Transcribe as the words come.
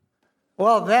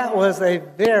Well, that was a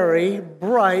very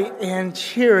bright and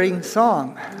cheering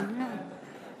song.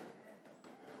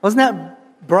 Wasn't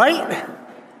that bright?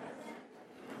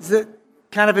 Does it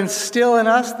kind of instill in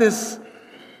us this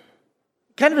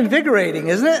kind of invigorating,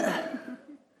 isn't it?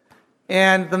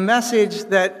 And the message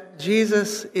that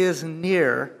Jesus is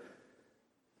near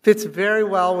fits very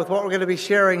well with what we're going to be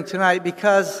sharing tonight,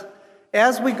 because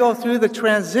as we go through the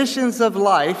transitions of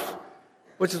life,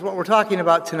 which is what we're talking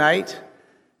about tonight,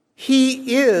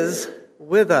 He is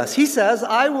with us. He says,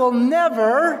 I will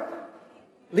never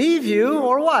leave you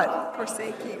or what?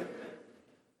 Forsake you.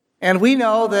 And we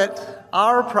know that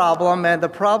our problem and the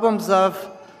problems of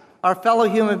our fellow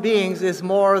human beings is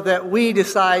more that we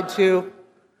decide to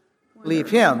leave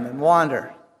Him and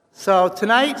wander. So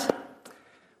tonight,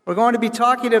 we're going to be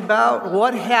talking about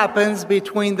what happens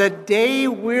between the day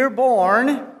we're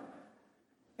born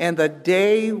and the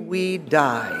day we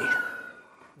die.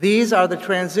 These are the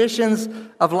transitions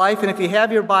of life. And if you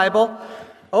have your Bible,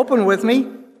 open with me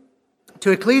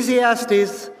to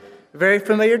Ecclesiastes, a very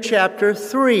familiar chapter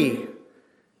 3.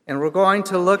 And we're going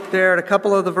to look there at a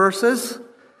couple of the verses.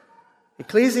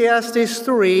 Ecclesiastes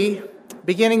 3,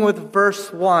 beginning with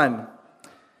verse 1.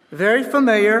 Very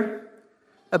familiar.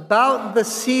 About the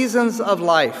seasons of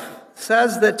life. It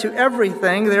says that to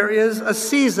everything there is a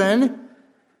season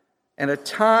and a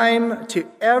time to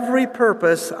every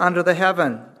purpose under the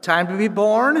heaven. A time to be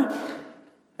born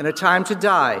and a time to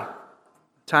die.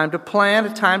 A time to plant,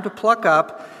 a time to pluck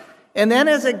up. And then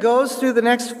as it goes through the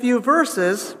next few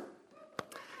verses,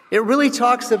 it really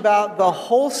talks about the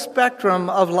whole spectrum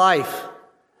of life.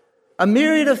 A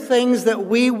myriad of things that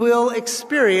we will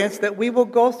experience, that we will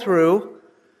go through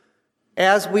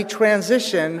as we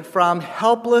transition from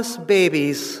helpless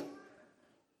babies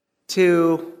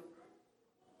to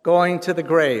going to the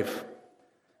grave.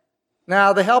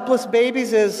 Now, the helpless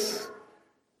babies is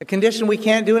a condition we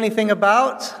can't do anything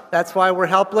about. That's why we're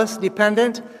helpless,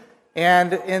 dependent.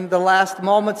 And in the last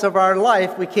moments of our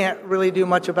life, we can't really do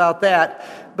much about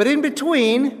that. But in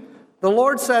between, the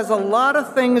Lord says a lot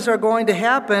of things are going to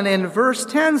happen. And verse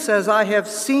 10 says, I have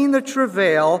seen the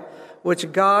travail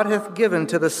which God hath given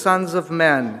to the sons of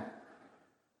men,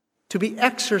 to be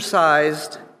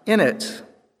exercised in it.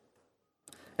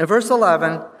 And verse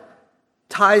 11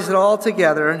 ties it all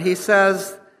together, and he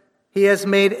says, He has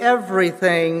made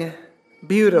everything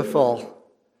beautiful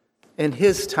in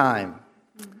His time.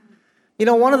 You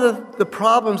know, one of the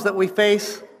problems that we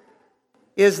face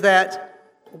is that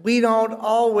we don't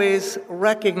always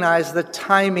recognize the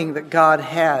timing that God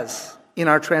has in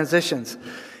our transitions.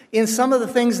 In some of the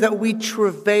things that we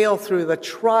travail through, the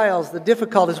trials, the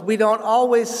difficulties, we don't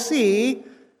always see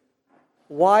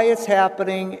why it's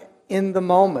happening in the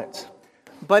moment.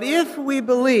 But if we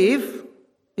believe,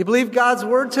 you believe God's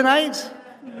word tonight?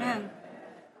 Amen.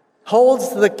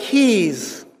 Holds the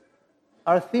keys,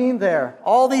 our theme there,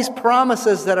 all these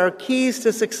promises that are keys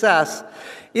to success.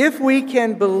 If we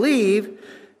can believe,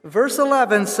 verse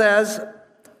 11 says,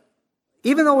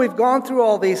 even though we've gone through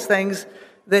all these things,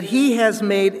 that He has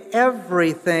made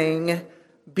everything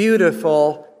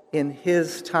beautiful in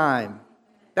His time.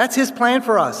 That's His plan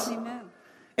for us. Amen.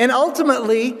 And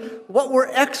ultimately, what we're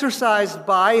exercised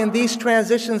by in these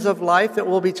transitions of life that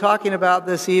we'll be talking about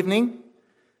this evening,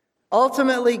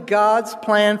 ultimately God's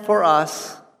plan for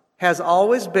us has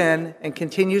always been and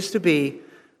continues to be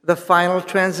the final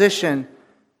transition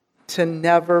to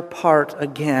never part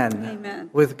again. Amen.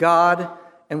 With God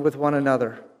and with one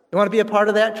another. You want to be a part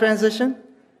of that transition?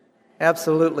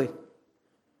 Absolutely.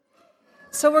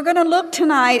 So we're going to look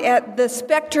tonight at the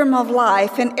spectrum of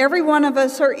life, and every one of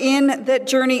us are in that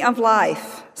journey of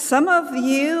life. Some of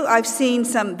you, I've seen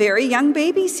some very young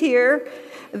babies here.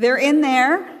 They're in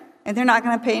there, and they're not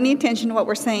going to pay any attention to what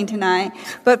we're saying tonight.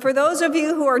 But for those of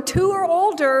you who are 2 or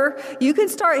older, you can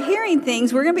start hearing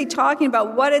things. We're going to be talking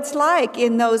about what it's like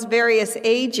in those various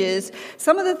ages,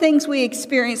 some of the things we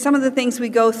experience, some of the things we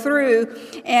go through,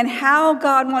 and how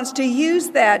God wants to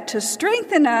use that to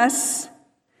strengthen us,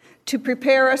 to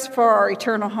prepare us for our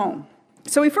eternal home.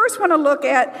 So we first want to look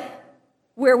at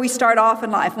where we start off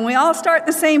in life. And we all start in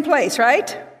the same place,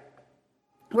 right?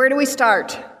 Where do we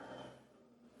start?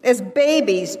 As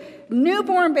babies,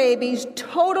 newborn babies,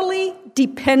 totally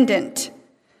dependent.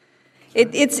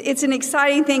 It's an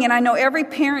exciting thing, and I know every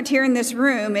parent here in this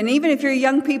room, and even if you're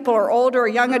young people or older or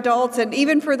young adults, and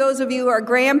even for those of you who are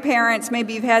grandparents,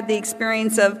 maybe you've had the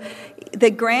experience of the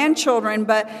grandchildren,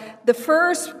 but the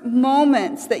first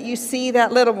moments that you see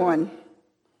that little one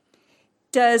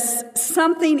does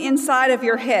something inside of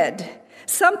your head,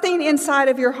 something inside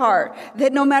of your heart,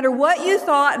 that no matter what you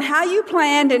thought and how you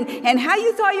planned and how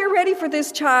you thought you're ready for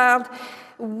this child,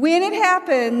 when it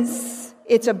happens,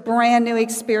 it's a brand new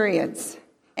experience.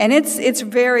 And it's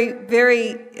very,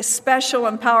 very special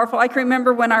and powerful. I can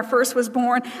remember when our first was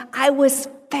born, I was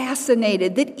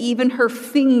fascinated that even her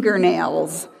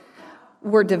fingernails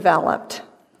were developed.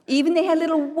 Even they had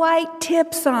little white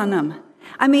tips on them.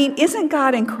 I mean, isn't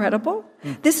God incredible?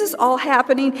 This is all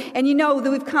happening, and you know that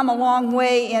we've come a long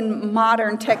way in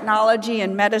modern technology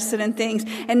and medicine and things.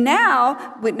 And now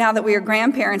that we are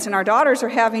grandparents and our daughters are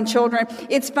having children,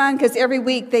 it's fun because every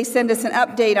week they send us an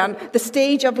update on the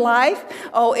stage of life.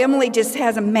 Oh, Emily just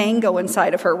has a mango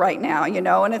inside of her right now,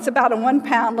 and it's about a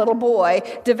 1-pound little boy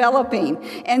developing.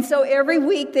 And so every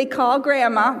week they call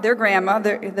their grandma,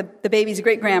 the baby's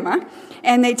great-grandma,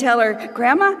 and they tell her,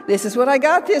 Grandma, this is what I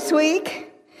got this week.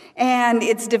 And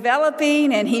it's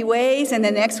developing, and he weighs, and the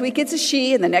next week it's a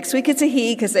she, and the next week it's a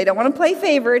he, because they don't want to play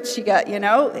favorites. You got,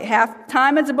 half the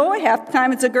time it's a boy, half the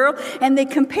time it's a girl, and they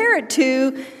compare it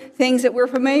to things that we're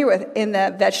familiar with in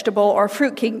the vegetable or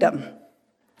fruit kingdom.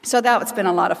 So that's been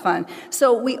a lot of fun.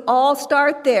 So we all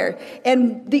start there.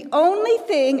 And the only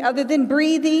thing other than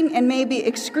breathing and maybe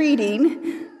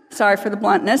excreting, sorry for the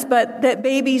bluntness, but that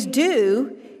babies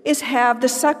do is have the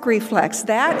suck reflex.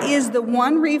 That is the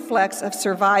one reflex of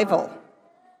survival.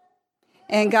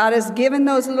 And God has given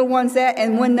those little ones that,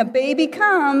 and when the baby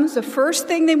comes, the first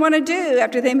thing they want to do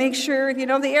after they make sure,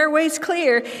 the airway's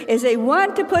clear, is they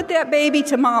want to put that baby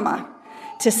to mama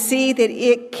to see that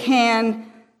it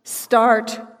can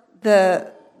start the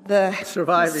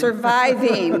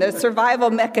surviving, the survival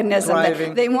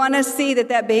mechanism. They want to see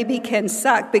that baby can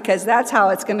suck, because that's how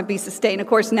it's going to be sustained. Of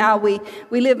course, now we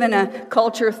live in a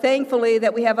culture, thankfully,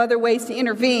 that we have other ways to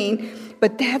intervene,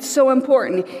 but that's so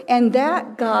important. And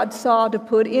that God saw to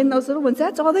put in those little ones.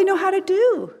 That's all they know how to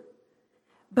do.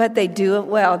 But they do it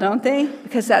well, don't they?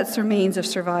 Because that's their means of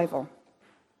survival.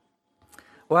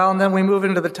 Well, and then we move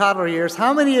into the toddler years.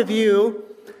 How many of you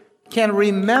can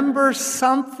remember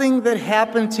something that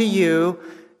happened to you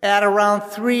at around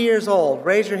 3 years old?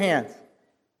 Raise your hands.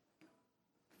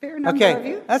 Fair number of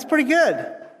you. That's pretty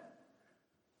good.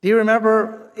 Do you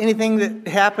remember anything that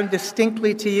happened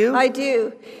distinctly to you? I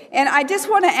do. And I just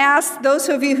want to ask those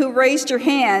of you who raised your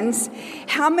hands,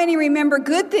 how many remember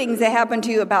good things that happened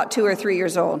to you about 2 or 3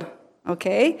 years old?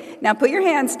 Okay, now put your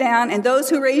hands down, and those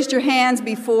who raised your hands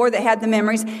before that had the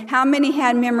memories, how many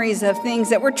had memories of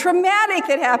things that were traumatic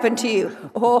that happened to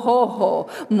you?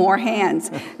 More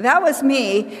hands. That was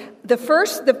me.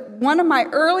 One of my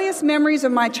earliest memories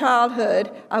of my childhood,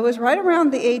 I was right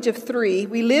around the age of 3.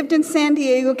 We lived in San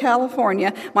Diego,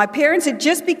 California. My parents had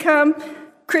just become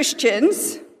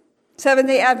Christians,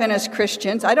 Seventh-day Adventist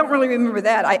Christians. I don't really remember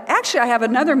that. I have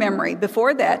another memory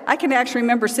before that. I can actually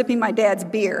remember sipping my dad's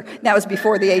beer. That was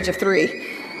before the age of 3.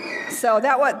 So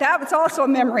that was also a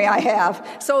memory I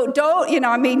have. So don't,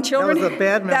 children. That was a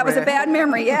bad memory. That was a bad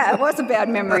memory. Yeah, it was a bad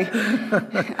memory.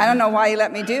 I don't know why you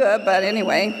let me do it, but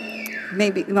anyway,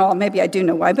 maybe I do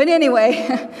know why. But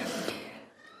anyway,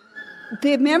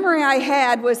 the memory I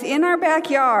had was in our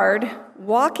backyard,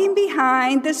 walking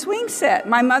behind the swing set.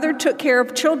 My mother took care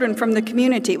of children from the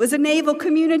community. It was a naval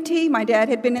community. My dad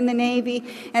had been in the Navy,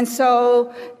 and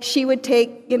so she would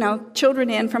take, children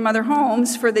in from other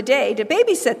homes for the day to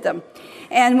babysit them.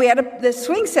 And we had the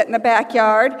swing set in the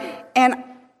backyard, and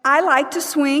I liked to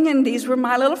swing, and these were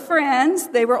my little friends.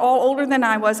 They were all older than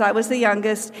I was. I was the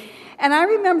youngest. And I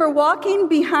remember walking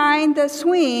behind the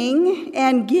swing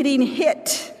and getting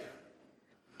hit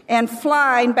and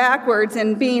flying backwards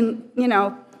and being,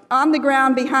 on the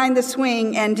ground behind the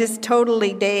swing and just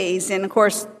totally dazed. And, of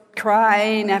course,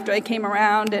 crying after I came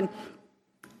around. And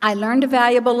I learned a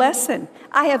valuable lesson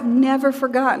I have never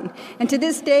forgotten. And to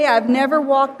this day, I've never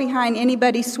walked behind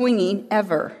anybody swinging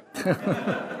ever.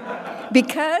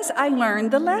 Because I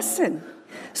learned the lesson.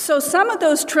 So some of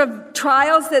those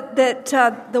trials that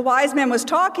the wise man was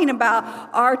talking about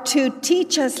are to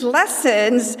teach us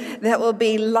lessons that will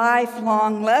be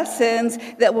lifelong lessons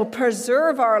that will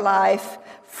preserve our life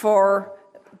for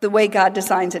the way God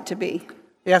designs it to be.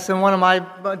 Yes, and one of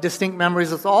my distinct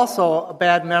memories is also a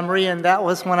bad memory, and that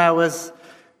was when I was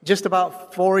just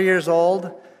about 4 years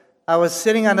old. I was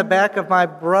sitting on the back of my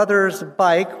brother's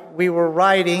bike. We were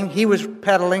riding. He was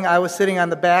pedaling. I was sitting on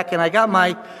the back, and I got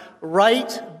my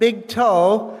right big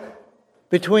toe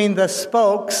between the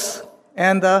spokes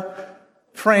and the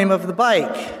frame of the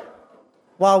bike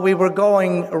while we were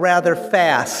going rather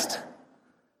fast.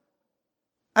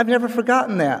 I've never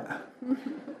forgotten that.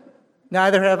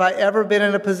 Neither have I ever been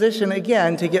in a position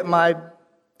again to get my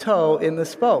toe in the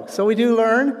spoke. So we do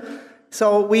learn.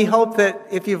 So we hope that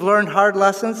if you've learned hard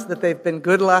lessons, that they've been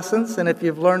good lessons, and if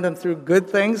you've learned them through good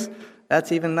things,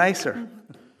 that's even nicer.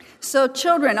 So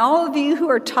children, all of you who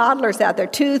are toddlers out there,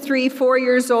 2, 3, 4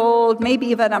 years old, maybe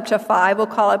even up to 5, we'll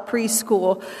call it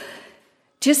preschool,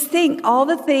 just think all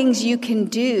the things you can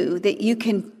do that you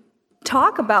can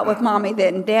talk about with mommy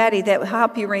and daddy that will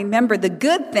help you remember the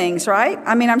good things, right?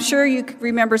 I mean, I'm sure you could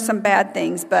remember some bad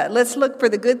things, but let's look for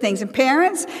the good things. And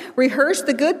parents, rehearse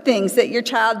the good things that your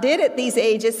child did at these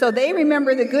ages so they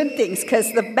remember the good things,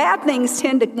 because the bad things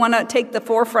tend to want to take the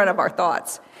forefront of our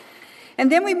thoughts.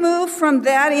 And then we move from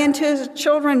that into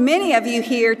children. Many of you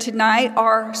here tonight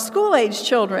are school-age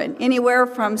children, anywhere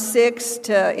from 6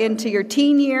 to into your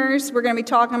teen years. We're going to be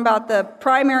talking about the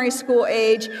primary school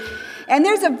age. And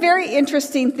there's a very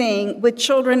interesting thing with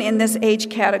children in this age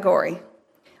category.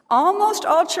 Almost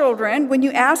all children, when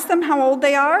you ask them how old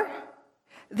they are,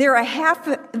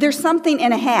 they're something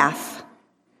and a half.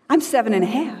 I'm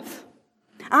 7.5.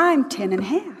 I'm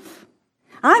 10.5.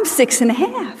 I'm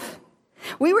 6.5.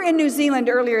 We were in New Zealand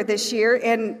earlier this year,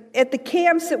 and at the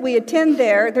camps that we attend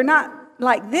there, they're not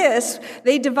like this.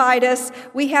 They divide us.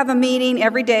 We have a meeting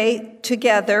every day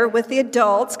together with the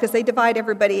adults, because they divide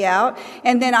everybody out.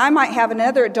 And then I might have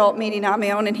another adult meeting on my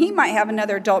own, and he might have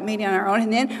another adult meeting on our own.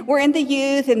 And then we're in the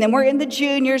youth, and then we're in the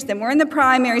juniors, then we're in the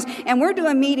primaries, and we're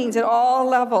doing meetings at all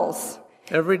levels.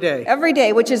 Every day. Every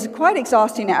day, which is quite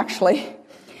exhausting, actually.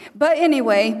 But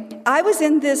anyway, I was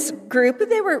in this group.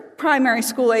 They were primary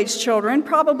school age children,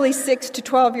 probably 6 to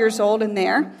 12 years old in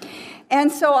there.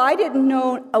 And so I didn't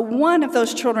know one of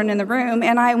those children in the room,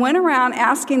 and I went around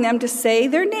asking them to say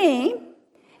their name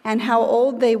and how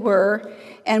old they were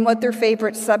and what their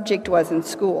favorite subject was in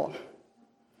school.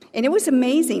 And it was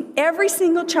amazing. Every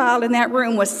single child in that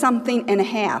room was something and a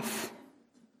half.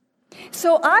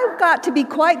 So I got to be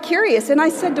quite curious, and I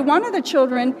said to one of the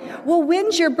children, well,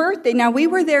 when's your birthday? Now, we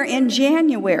were there in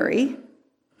January,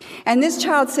 and this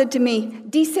child said to me,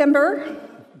 December.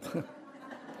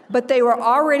 But they were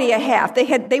already a half.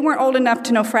 They weren't old enough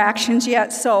to know fractions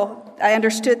yet, so I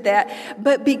understood that.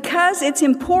 But because it's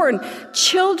important,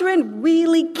 children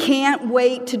really can't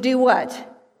wait to do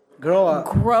what? Grow up.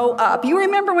 Grow up. You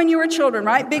remember when you were children,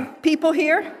 right? Big people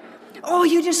here? Oh,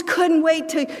 you just couldn't wait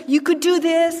till you could do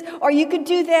this, or you could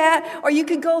do that, or you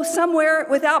could go somewhere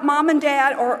without mom and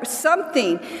dad or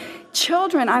something.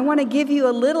 Children, I want to give you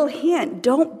a little hint.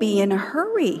 Don't be in a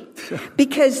hurry,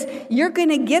 because you're going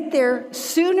to get there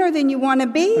sooner than you want to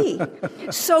be.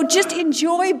 So just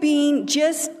enjoy being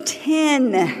just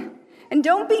 10. And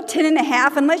don't be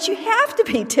 10.5 unless you have to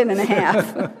be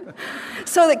 10.5.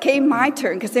 So that came my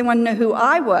turn, because they wanted to know who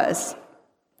I was.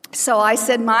 So I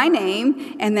said my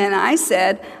name, and then I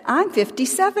said, I'm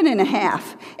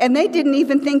 57.5. And they didn't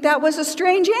even think that was a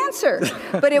strange answer.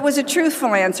 But it was a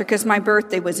truthful answer, because my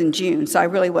birthday was in June, so I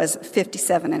really was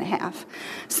 57.5.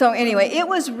 So anyway, it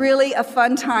was really a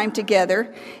fun time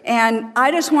together. And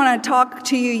I just want to talk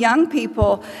to you young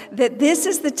people that this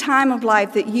is the time of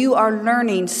life that you are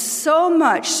learning so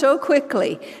much, so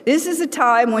quickly. This is a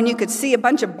time when you could see a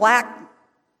bunch of black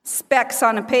specks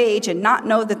on a page and not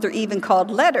know that they're even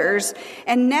called letters.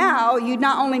 And now you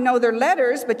not only know their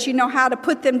letters, but you know how to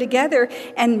put them together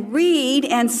and read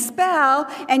and spell,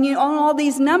 and you know all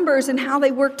these numbers and how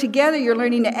they work together. You're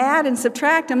learning to add and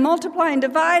subtract and multiply and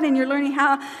divide, and you're learning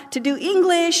how to do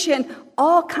English and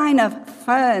all kind of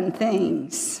fun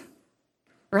things.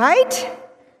 Right?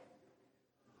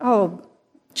 Oh,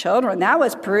 children, that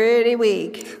was pretty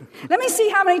weak. Let me see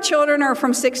how many children are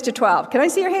from 6 to 12. Can I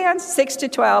see your hands? 6 to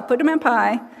 12. Put them in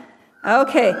pie.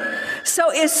 Okay.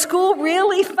 So is school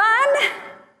really fun?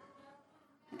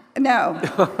 No.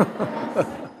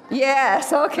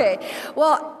 Yes, okay.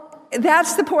 Well,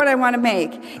 that's the point I want to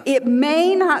make. It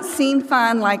may not seem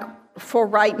fun like for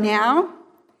right now,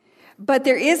 but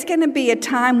there is going to be a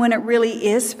time when it really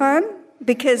is fun.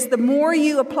 Because the more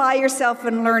you apply yourself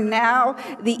and learn now,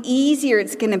 the easier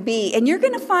it's going to be. And you're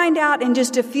going to find out in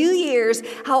just a few years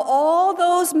how all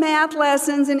those math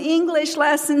lessons and English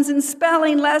lessons and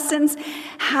spelling lessons,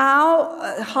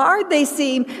 how hard they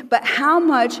seem, but how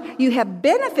much you have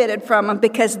benefited from them,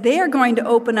 because they are going to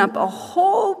open up a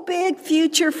whole big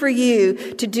future for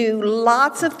you to do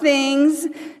lots of things,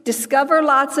 discover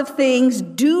lots of things,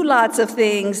 do lots of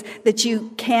things that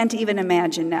you can't even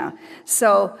imagine now.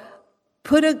 So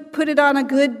Put it on a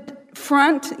good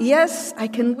front. Yes, I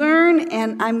can learn,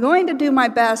 and I'm going to do my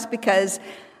best, because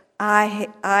I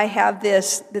have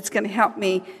this that's going to help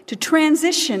me to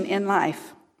transition in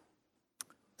life.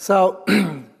 So,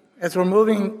 as we're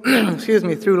moving,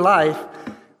 through life,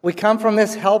 we come from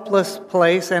this helpless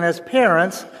place, and as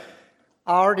parents,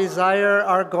 our desire,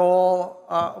 our goal,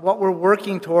 what we're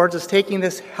working towards is taking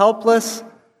this helpless,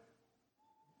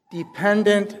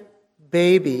 dependent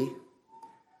baby,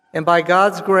 and by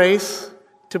God's grace,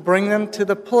 to bring them to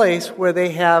the place where they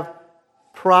have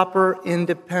proper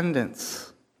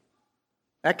independence.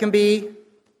 That can be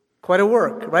quite a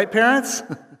work, right, parents?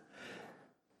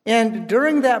 And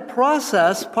during that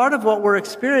process, part of what we're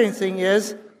experiencing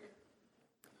is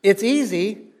it's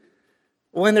easy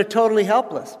when they're totally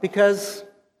helpless because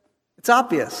it's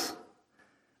obvious.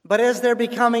 But as they're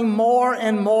becoming more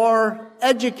and more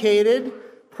educated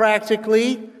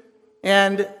practically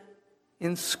and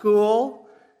in school,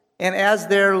 and as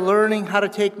they're learning how to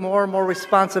take more and more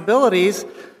responsibilities,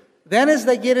 then as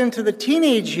they get into the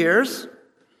teenage years,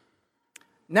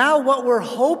 now what we're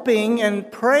hoping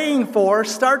and praying for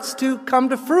starts to come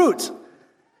to fruit.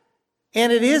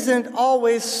 And it isn't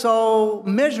always so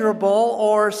measurable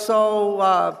or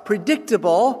so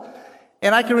predictable.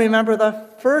 And I can remember the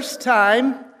first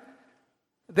time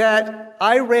that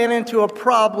I ran into a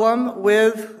problem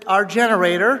with our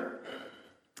generator.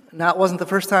 Now, it wasn't the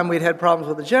first time we'd had problems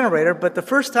with the generator, but the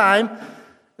first time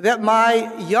that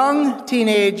my young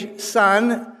teenage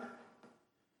son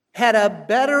had a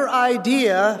better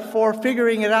idea for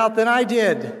figuring it out than I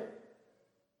did.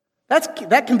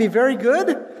 That can be very good,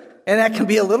 and that can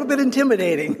be a little bit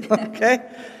intimidating, okay?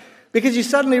 Because you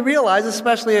suddenly realize,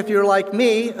 especially if you're like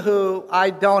me, who I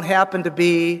don't happen to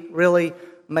be really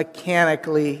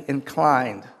mechanically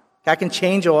inclined. I can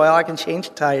change oil, I can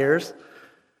change tires.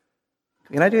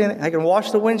 Can I do anything? I can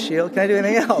wash the windshield. Can I do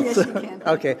anything else? Yes, you can.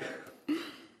 Okay.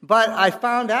 But I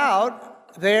found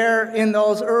out there in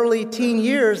those early teen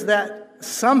years that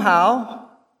somehow,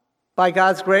 by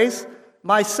God's grace,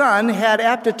 my son had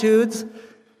aptitudes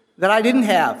that I didn't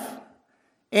have.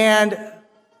 And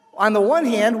on the one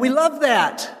hand, we love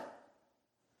that.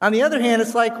 On the other hand,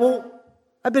 it's like, well,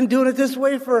 I've been doing it this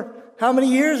way for how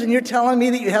many years, and you're telling me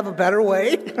that you have a better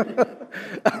way?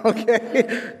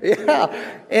 Okay,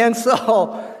 yeah. And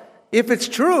so, if it's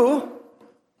true,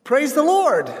 praise the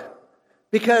Lord,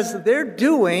 because they're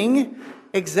doing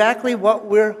exactly what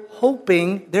we're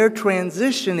hoping. They're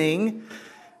transitioning.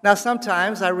 Now,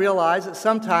 sometimes I realize that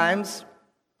sometimes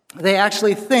they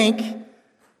actually think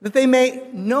that they may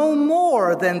know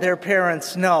more than their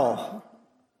parents know.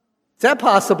 Is that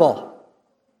possible?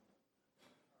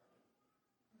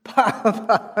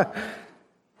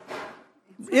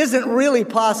 Isn't really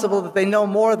possible that they know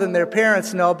more than their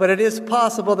parents know, but it is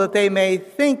possible that they may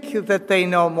think that they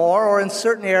know more, or in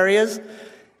certain areas.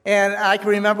 And I can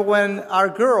remember when our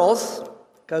girls,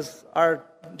 because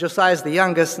Josiah's the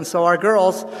youngest, and so our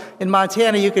girls in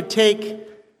Montana, you could take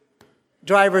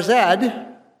driver's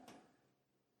ed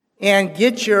and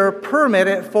get your permit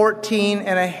at 14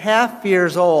 and a half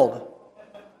years old.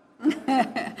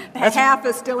 Half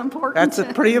is still important.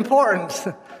 That's pretty important.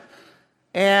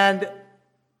 And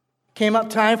came up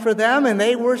time for them, and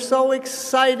they were so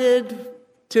excited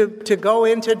to go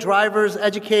into driver's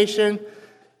education.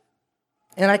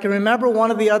 And I can remember one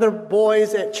of the other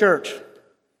boys at church.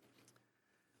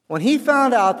 When he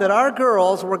found out that our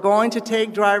girls were going to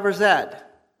take driver's ed,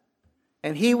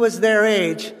 and he was their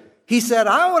age, he said,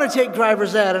 I want to take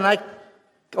driver's ed. And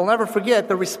I'll never forget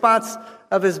the response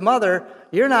of his mother,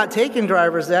 you're not taking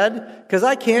driver's ed because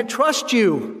I can't trust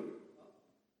you,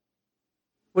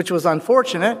 which was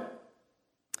unfortunate.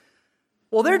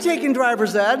 Well, they're taking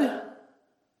driver's ed.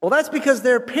 Well, that's because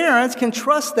their parents can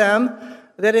trust them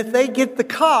that if they get the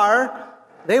car,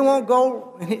 they won't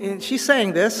go. And she's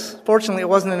saying this. Fortunately, it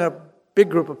wasn't in a big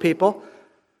group of people,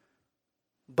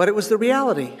 but it was the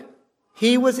reality.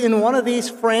 He was in one of these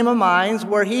frame of minds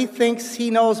where he thinks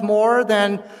he knows more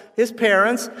than his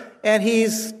parents, and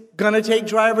he's going to take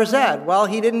driver's ed. Well,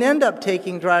 he didn't end up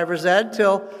taking driver's ed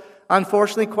till,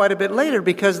 unfortunately, quite a bit later,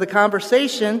 because the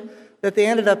conversation that they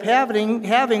ended up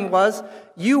having was,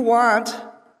 you want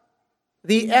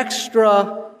the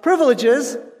extra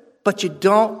privileges, but you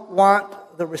don't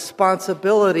want the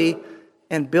responsibility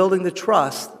and building the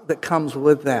trust that comes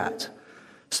with that.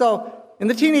 So, in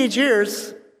the teenage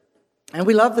years, and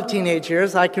we love the teenage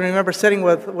years, I can remember sitting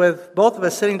with both of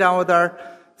us, sitting down with our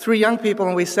 3 young people,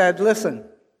 and we said, listen,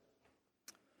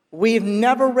 we've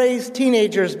never raised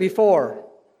teenagers before,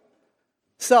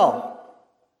 so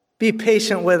be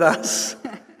patient with us.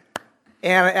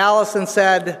 And Allison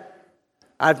said,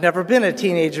 I've never been a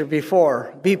teenager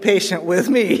before. Be patient with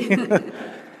me.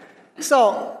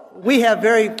 So we have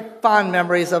very fond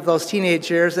memories of those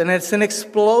teenage years, and it's an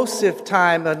explosive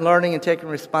time of learning and taking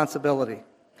responsibility.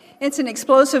 It's an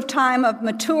explosive time of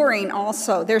maturing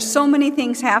also. There's so many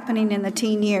things happening in the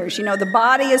teen years. You know, the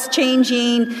body is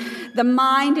changing, the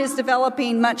mind is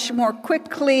developing much more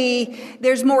quickly,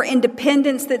 there's more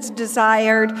independence that's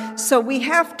desired. So we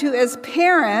have to, as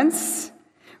parents,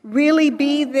 really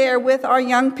be there with our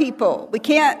young people. We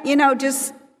can't,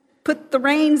 just put the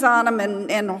reins on them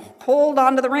and hold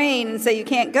onto the rein and say you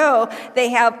can't go. They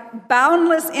have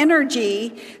boundless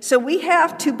energy, so we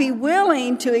have to be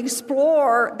willing to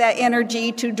explore that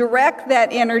energy, to direct that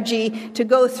energy, to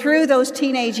go through those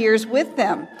teenage years with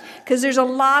them. Because there's a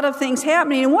lot of things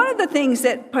happening. And one of the things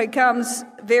that becomes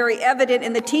very evident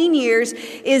in the teen years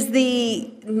is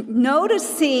the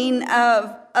noticing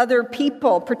of other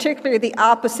people, particularly the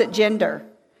opposite gender.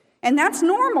 And that's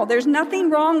normal. There's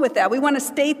nothing wrong with that. We want to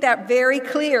state that very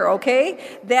clear,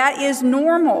 okay? That is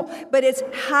normal. But it's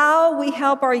how we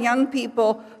help our young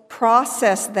people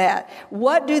process that.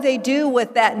 What do they do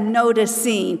with that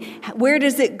noticing? Where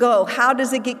does it go? How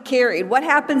does it get carried? What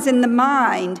happens in the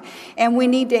mind? And we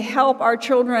need to help our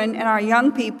children and our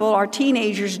young people, our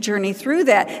teenagers, journey through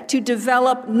that to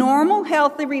develop normal,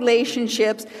 healthy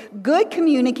relationships, good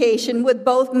communication with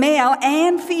both male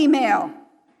and female.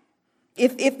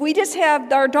 If we just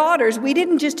have our daughters, we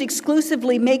didn't just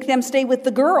exclusively make them stay with the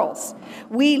girls.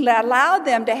 We allowed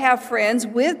them to have friends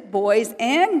with boys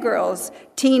and girls,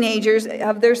 teenagers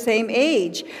of their same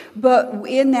age. But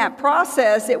in that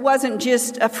process, it wasn't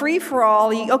just a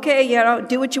free-for-all. Okay,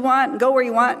 do what you want, and go where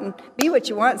you want, and be what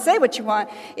you want, say what you want.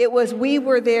 It was we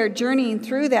were there journeying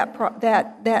through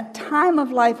that time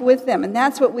of life with them, and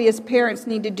that's what we as parents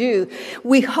need to do.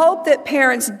 We hope that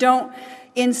parents don't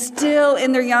instill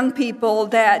in their young people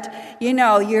that,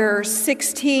 you're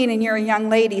 16 and you're a young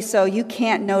lady, so you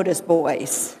can't notice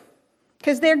boys.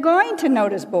 Because they're going to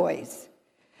notice boys.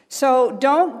 So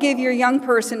don't give your young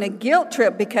person a guilt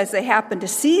trip because they happen to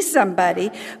see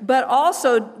somebody, but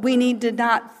also we need to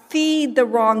not feed the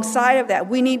wrong side of that.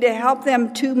 We need to help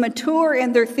them to mature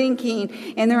in their thinking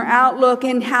and their outlook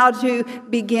and how to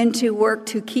begin to work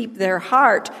to keep their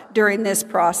heart during this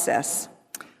process.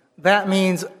 That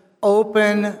means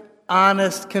open,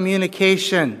 honest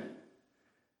communication.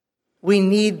 We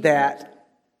need that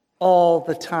all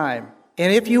the time.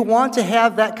 And if you want to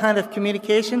have that kind of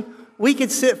communication, we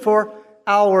could sit for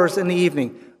hours in the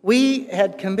evening. We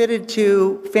had committed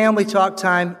to family talk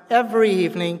time every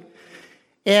evening.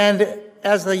 And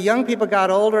as the young people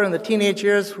got older in the teenage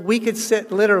years, we could sit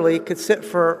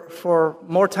for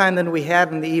more time than we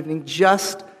had in the evening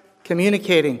just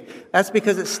communicating. That's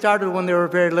because it started when they were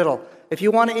very little. If you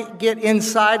want to get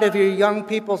inside of your young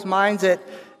people's minds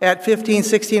at 15,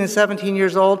 16, and 17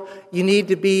 years old, you need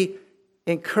to be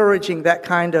encouraging that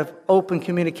kind of open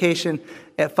communication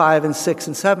at 5 and 6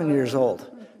 and 7 years old,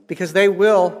 because they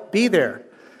will be there.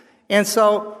 And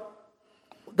so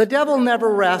the devil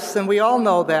never rests, and we all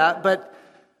know that, but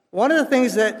one of the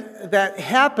things that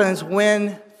happens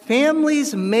when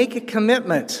families make a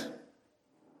commitment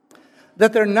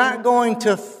that they're not going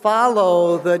to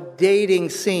follow the dating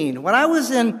scene. When I was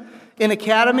in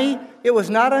academy, it was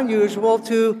not unusual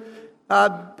to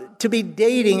be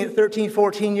dating at 13,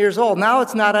 14 years old. Now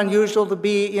it's not unusual to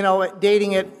be,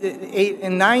 dating at 8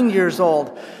 and 9 years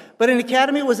old. But in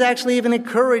academy, it was actually even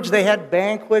encouraged. They had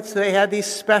banquets, they had these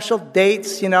special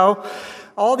dates,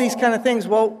 all these kind of things.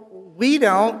 Well, we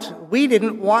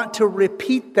didn't want to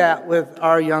repeat that with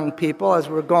our young people as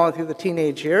we're going through the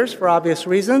teenage years for obvious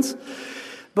reasons.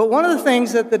 But one of the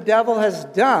things that the devil has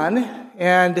done,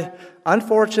 and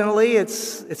unfortunately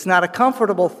it's not a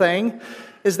comfortable thing,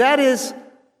 is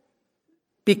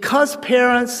because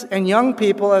parents and young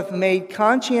people have made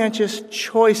conscientious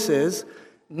choices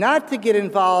not to get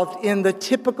involved in the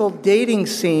typical dating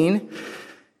scene.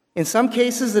 In some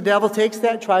cases, the devil takes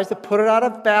that, tries to put it out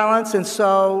of balance, and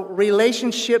so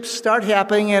relationships start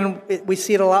happening, and we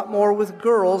see it a lot more with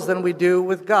girls than we do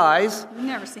with guys.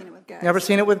 Never seen it with guys. Never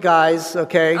seen it with guys,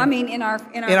 okay? I mean, in our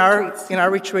retreats. In our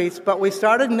retreats. But we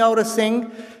started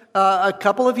noticing, a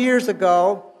couple of years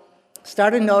ago,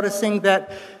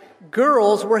 that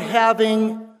girls were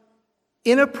having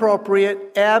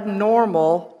inappropriate,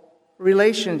 abnormal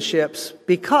relationships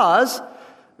because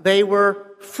they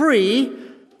were free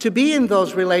to be in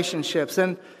those relationships.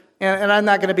 And I'm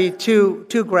not going to be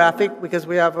too graphic because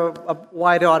we have a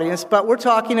wide audience, but we're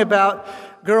talking about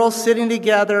girls sitting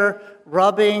together,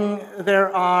 rubbing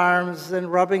their arms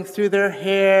and rubbing through their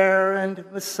hair and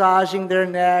massaging their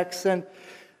necks, and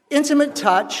intimate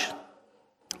touch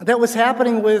that was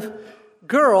happening with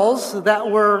girls that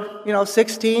were,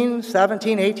 16,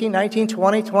 17, 18, 19,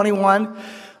 20, 21,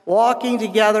 walking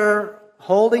together,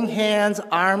 holding hands,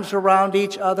 arms around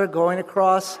each other, going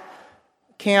across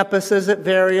campuses at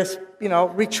various,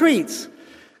 retreats.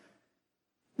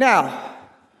 Now,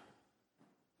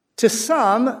 to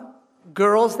some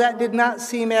girls, that did not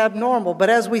seem abnormal. But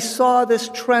as we saw this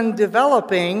trend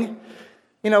developing,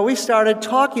 we started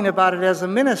talking about it as a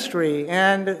ministry,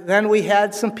 and then we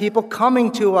had some people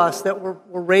coming to us that were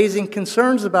raising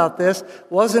concerns about this. It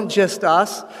wasn't just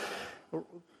us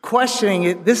questioning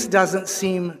it. This doesn't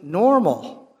seem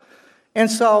normal. And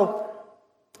so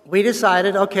we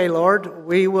decided, okay, Lord,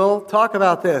 we will talk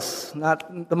about this.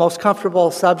 Not the most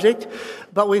comfortable subject,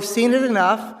 but we've seen it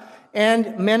enough.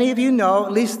 And many of you know,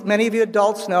 at least many of you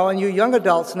adults know, and you young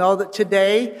adults know, that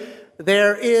today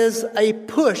there is a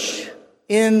push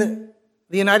in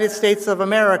the United States of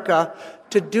America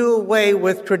to do away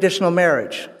with traditional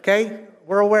marriage. Okay?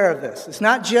 We're aware of this. It's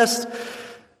not just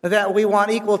that we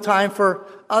want equal time for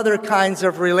other kinds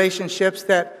of relationships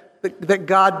that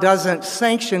God doesn't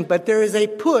sanction, but there is a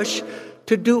push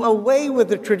to do away with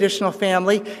the traditional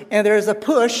family, and there is a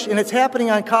push, and it's happening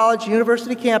on college,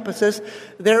 university campuses,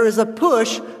 there is a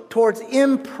push towards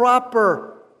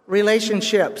improper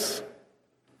relationships.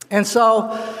 And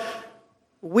so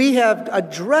we have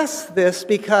addressed this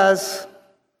because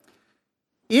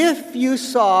if you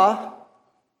saw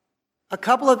a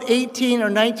couple of 18 or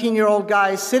 19-year-old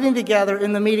guys sitting together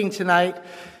in the meeting tonight,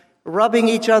 rubbing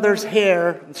each other's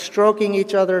hair and stroking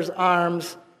each other's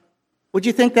arms, would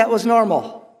you think that was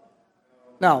normal?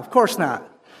 No, of course not.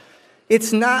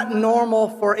 It's not normal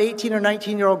for 18 or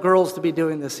 19-year-old girls to be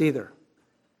doing this either.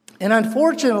 And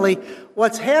unfortunately,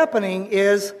 what's happening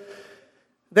is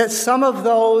that some of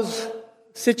those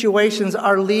situations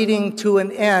are leading to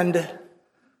an end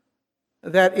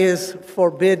that is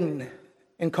forbidden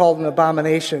and called an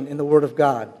abomination in the Word of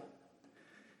God.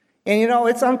 And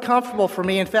it's uncomfortable for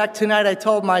me. In fact, tonight I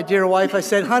told my dear wife, I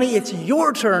said, honey, it's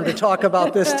your turn to talk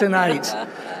about this tonight.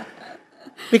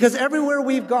 Because everywhere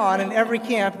we've gone, in every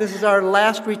camp, this is our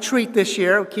last retreat this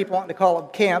year. We keep wanting to call them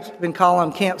camps. We've been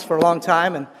calling them camps for a long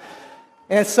time.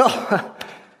 And so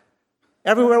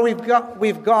everywhere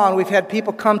we've gone, we've had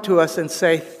people come to us and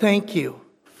say, thank you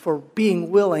for being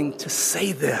willing to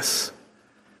say this.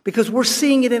 Because we're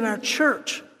seeing it in our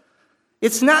church.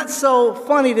 It's not so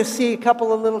funny to see a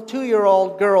couple of little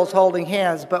 2-year-old girls holding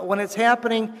hands, but when it's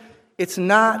happening, it's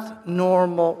not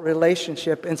normal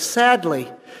relationship. And sadly,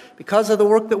 because of the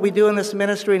work that we do in this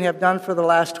ministry and have done for the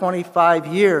last 25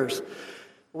 years,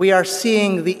 we are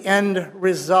seeing the end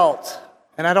result.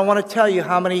 And I don't want to tell you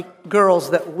how many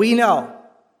girls that we know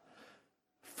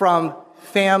from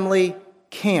family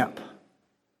camp,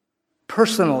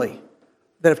 personally,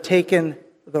 that have taken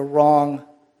the wrong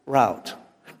route.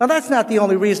 Now, that's not the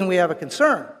only reason we have a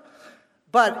concern,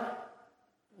 but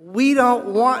we don't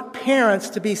want parents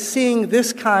to be seeing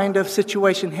this kind of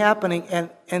situation happening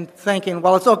and thinking,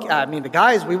 well, it's okay. I mean, the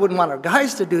guys, we wouldn't want our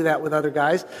guys to do that with other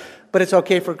guys, but it's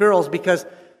okay for girls because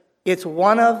it's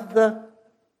one of the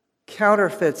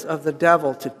counterfeits of the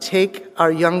devil to take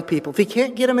our young people. If he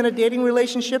can't get them in a dating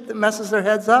relationship that messes their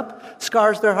heads up,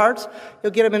 scars their hearts,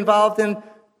 he'll get them involved in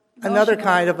another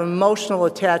kind of emotional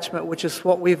attachment, which is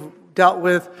what we've dealt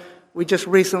with. We just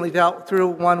recently dealt through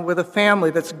one with a family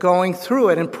that's going through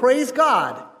it. And praise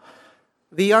God,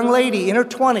 the young lady in her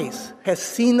 20s has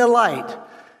seen the light,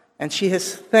 and she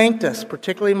has thanked us,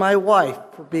 particularly my wife,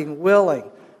 for being willing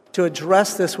to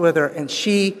address this with her, and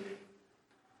she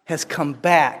has come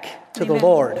back to the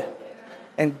Lord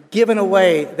and given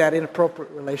away that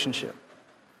inappropriate relationship.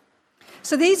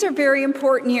 So these are very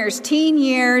important years, teen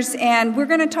years, and we're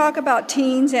going to talk about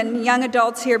teens and young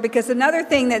adults here because another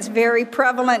thing that's very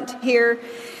prevalent here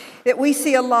that we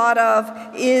see a lot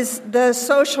of is the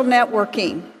social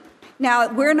networking.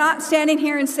 Now, we're not standing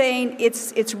here and saying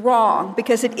it's wrong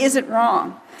because it isn't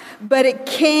wrong, but it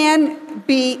can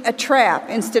be a trap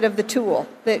instead of the tool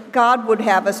that God would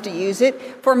have us to use it.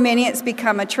 For many, it's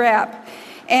become a trap.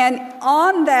 And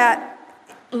on that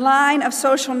line of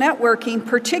social networking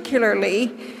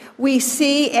particularly, we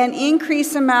see an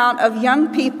increased amount of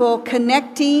young people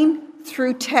connecting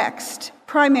through text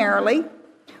primarily,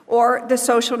 or the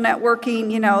social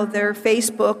networking, their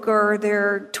Facebook or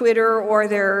their Twitter or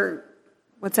their,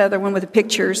 what's the other one with the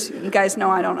pictures? You guys know,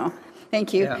 I don't know.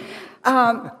 Thank you.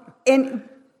 Yeah. And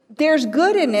there's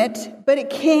good in it, but it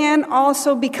can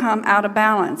also become out of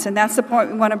balance. And that's the point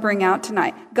we want to bring out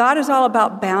tonight. God is all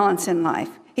about balance in life.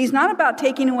 He's not about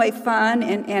taking away fun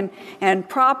and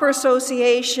proper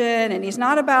association, and he's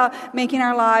not about making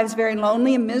our lives very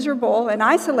lonely and miserable and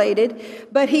isolated,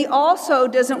 but he also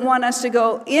doesn't want us to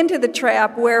go into the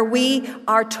trap where we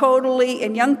are totally,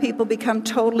 and young people become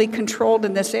totally controlled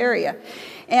in this area.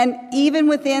 And even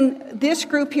within this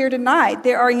group here tonight,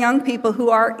 there are young people who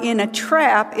are in a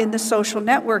trap in the social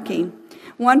networking.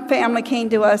 One family came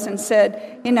to us and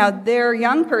said, their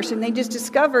young person they just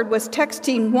discovered was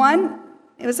texting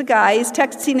it was a guy, he's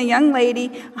texting a young lady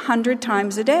 100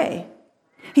 times a day.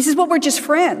 He says, well, we're just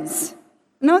friends.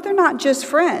 No, they're not just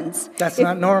friends. That's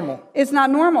not normal. It's not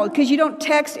normal because you don't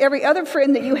text every other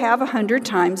friend that you have 100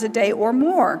 times a day or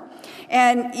more.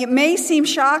 And it may seem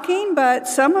shocking, but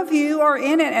some of you are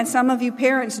in it, and some of you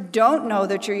parents don't know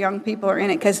that your young people are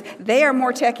in it because they are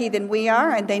more techie than we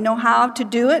are, and they know how to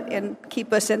do it and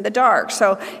keep us in the dark.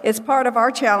 So it's part of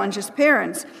our challenge as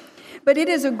parents. But it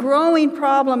is a growing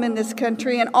problem in this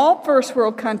country and all first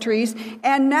world countries,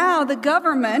 and now the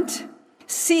government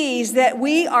sees that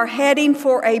we are heading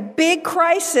for a big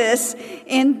crisis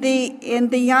in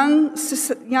the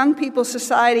young people's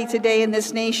society today in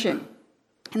this nation.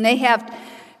 And they have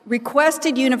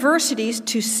requested universities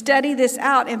to study this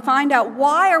out and find out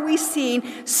why are we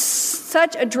seeing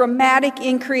such a dramatic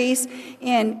increase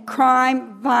in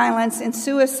crime, violence, and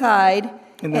suicide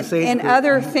and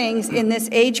other things in this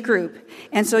age group.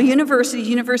 And so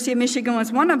University of Michigan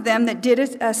was one of them that did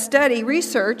a study,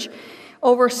 research,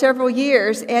 over several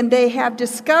years, and they have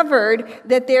discovered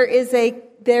that there is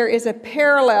a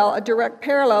parallel, a direct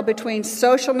parallel between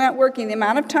social networking, the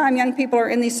amount of time young people are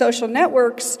in these social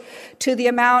networks, to the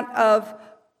amount of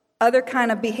other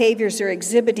kind of behaviors they're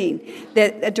exhibiting.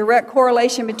 That a direct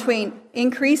correlation between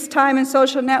increased time in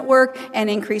social network and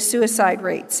increased suicide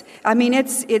rates. I mean,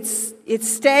 it's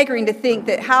staggering to think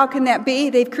that how can that be?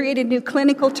 They've created a new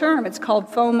clinical term. It's called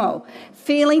FOMO,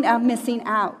 feeling of missing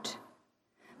out.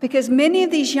 Because many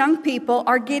of these young people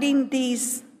are getting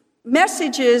these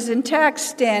messages and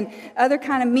text and other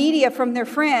kind of media from their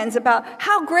friends about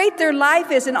how great their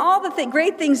life is and all the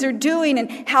great things they're doing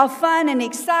and how fun and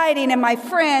exciting and my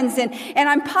friends and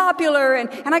I'm popular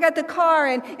and I got the car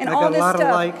and all this stuff.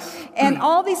 Of likes. And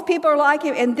all these people are like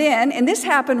it. And this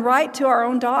happened right to our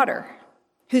own daughter,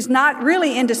 who's not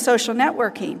really into social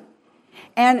networking.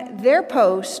 And their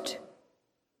post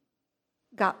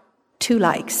got 2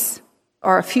 likes.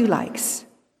 Or a few likes.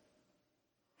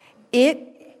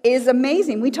 It is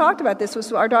amazing. We talked about this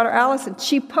with our daughter Allison.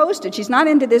 She posted, she's not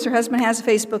into this, her husband has a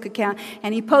Facebook account,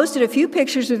 and he posted a few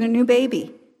pictures of their new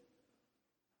baby.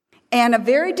 And a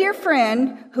very dear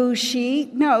friend who she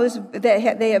knows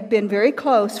that they have been very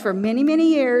close for many,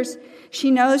 many years,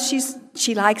 she knows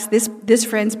she likes this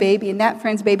friend's baby and that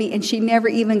friend's baby, and she never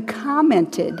even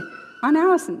commented on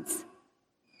Allison's.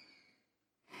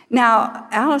 Now,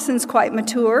 Allison's quite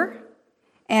mature,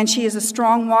 and she has a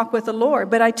strong walk with the Lord.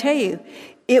 But I tell you,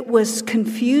 it was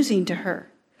confusing to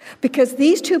her because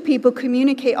these 2 people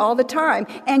communicate all the time.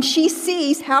 And she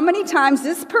sees how many times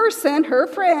this person, her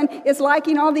friend, is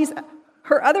liking all these,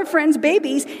 her other friends'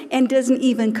 babies and doesn't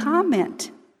even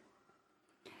comment.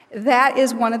 That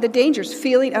is one of the dangers,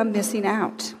 feeling of missing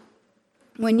out.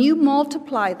 When you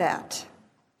multiply that,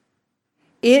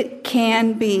 it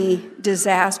can be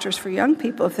disastrous for young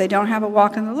people if they don't have a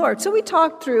walk in the Lord. So we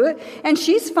talked through it, and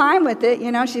she's fine with it.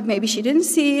 You know, maybe she didn't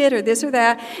see it or this or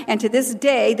that. And to this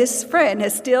day, this friend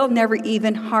has still never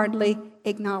even hardly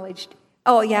acknowledged,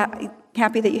 oh, yeah,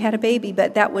 happy that you had a baby,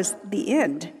 but that was the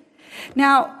end.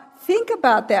 Now, think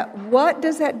about that. What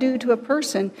does that do to a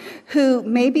person who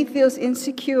maybe feels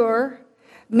insecure,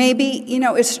 maybe,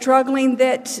 is struggling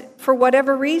that for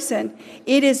whatever reason?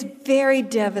 It is very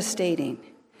devastating.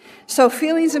 So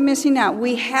feelings of missing out,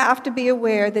 we have to be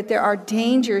aware that there are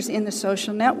dangers in the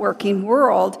social networking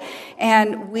world,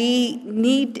 and we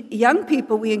need young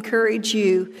people, we encourage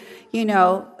you,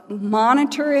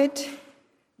 monitor it,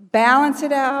 balance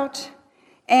it out,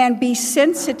 and be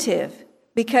sensitive,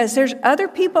 because there's other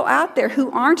people out there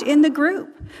who aren't in the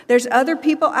group. There's other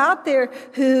people out there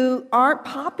who aren't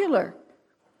popular.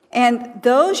 And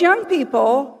those young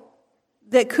people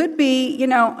that could be,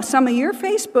 some of your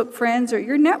Facebook friends or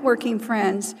your networking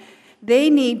friends, they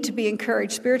need to be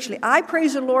encouraged spiritually. I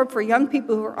praise the Lord for young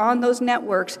people who are on those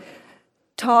networks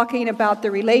talking about the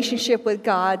relationship with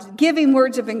God, giving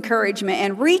words of encouragement,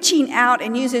 and reaching out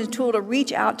and using a tool to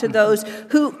reach out to those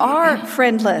who are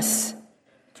friendless.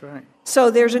 That's right.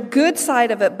 So there's a good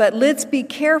side of it, but let's be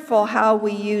careful how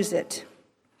we use it.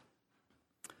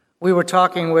 We were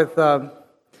talking with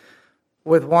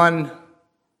one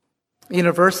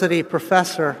university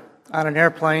professor on an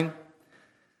airplane,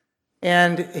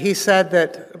 and he said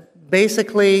that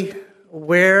basically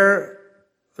where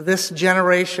this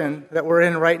generation that we're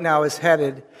in right now is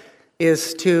headed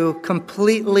is to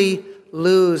completely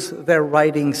lose their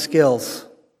writing skills,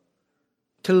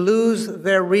 to lose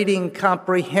their reading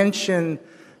comprehension,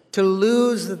 to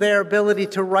lose their ability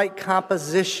to write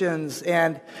compositions,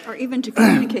 or even to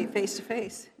communicate face to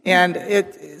face. And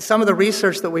some of the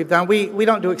research that we've done, we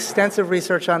don't do extensive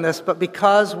research on this, but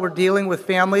because we're dealing with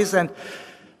families, and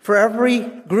for every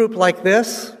group like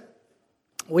this,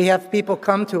 we have people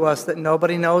come to us that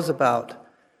nobody knows about,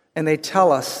 and they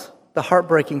tell us the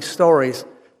heartbreaking stories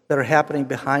that are happening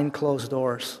behind closed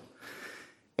doors.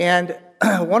 And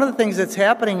one of the things that's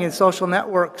happening in social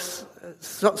networking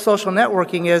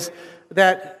is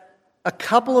that a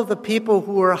couple of the people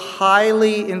who are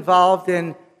highly involved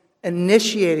in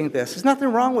initiating this, there's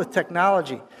nothing wrong with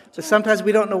technology, but sometimes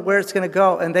we don't know where it's going to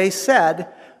go. And they said,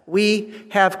 we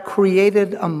have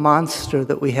created a monster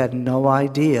that we had no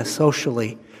idea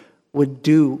socially would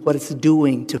do what it's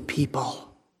doing to people.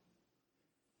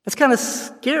 That's kind of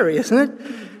scary, isn't it?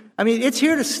 I mean, it's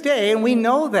here to stay, and we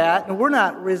know that, and we're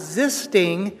not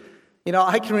resisting. You know,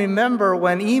 I can remember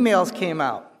when emails came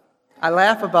out. I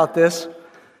laugh about this.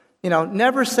 You know,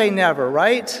 never say never,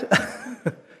 right?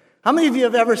 How many of you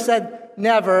have ever said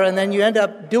never, and then you end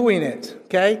up doing it,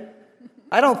 okay?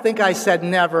 I don't think I said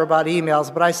never about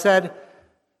emails, but I said,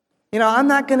 you know, I'm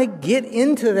not going to get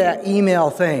into that email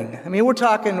thing. I mean, we're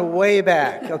talking way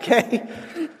back, okay?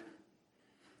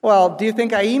 Well, do you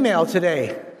think I email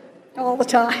today? All the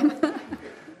time.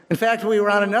 In fact, we were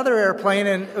on another airplane,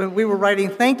 and we were writing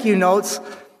thank you notes,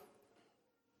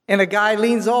 and a guy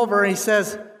leans over and he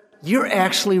says, "You're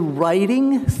actually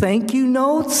writing thank you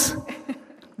notes?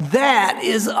 That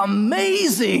is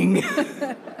amazing."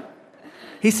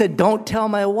 He said, "Don't tell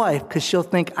my wife because she'll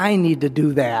think I need to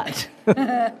do that."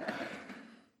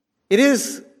 It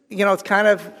is, you know, it's kind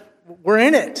of, we're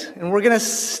in it and we're going to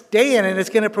stay in it. It's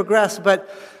going to progress, but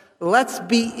let's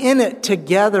be in it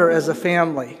together as a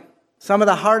family. Some of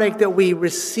the heartache that we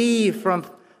receive from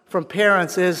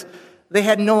parents is they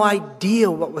had no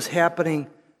idea what was happening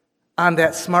on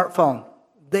that smartphone.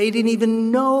 They didn't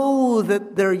even know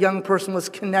that their young person was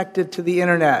connected to the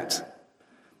internet.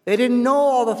 They didn't know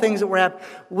all the things that were happening.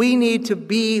 We need to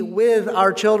be with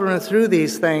our children through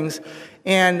these things,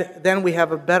 and then we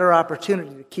have a better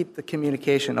opportunity to keep the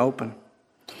communication open.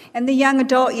 And the young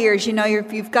adult years, you know,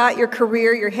 you've got your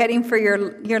career, you're heading for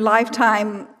your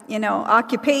lifetime, you know,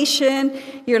 occupation,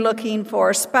 you're looking for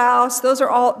a spouse.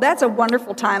 That's a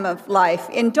wonderful time of life.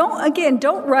 And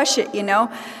don't rush it, you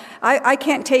know. I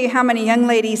can't tell you how many young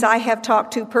ladies I have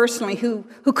talked to personally who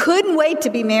couldn't wait to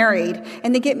be married,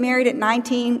 and they get married at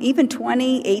 19, even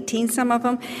 20, 18, some of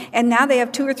them, and now they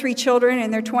have 2 or 3 children,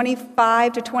 and they're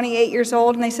 25 to 28 years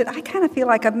old, and they said, I kind of feel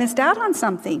like I've missed out on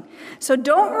something. So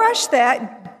don't rush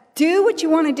that. Do what you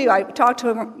want to do.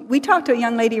 We talked to a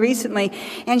young lady recently,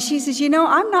 and she says, you know,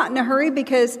 I'm not in a hurry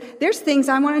because there's things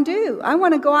I want to do. I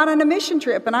want to go out on a mission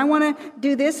trip, and I want to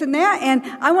do this and that, and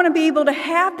I want to be able to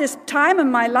have this time in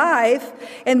my life,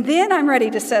 and then I'm ready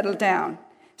to settle down.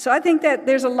 So I think that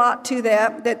there's a lot to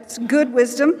that. That's good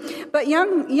wisdom. But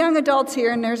young adults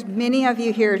here, and there's many of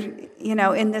you here, you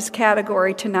know, in this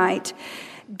category tonight,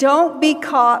 don't be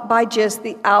caught by just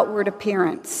the outward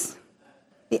appearance.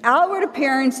 The outward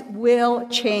appearance will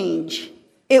change.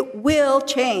 It will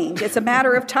change. It's a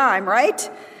matter of time, right?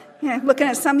 You know, looking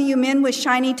at some of you men with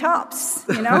shiny tops,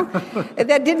 you know, we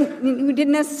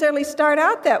didn't necessarily start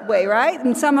out that way, right?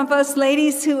 And some of us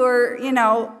ladies who are, you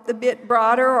know, a bit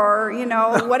broader or, you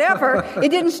know, whatever, it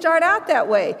didn't start out that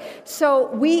way. So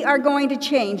we are going to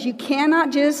change. You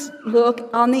cannot just look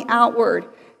on the outward.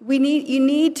 You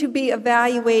need to be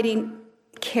evaluating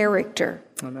character.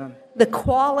 Amen. The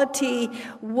quality,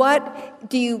 what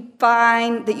do you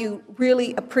find that you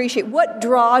really appreciate? What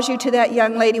draws you to that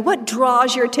young lady? What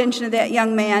draws your attention to that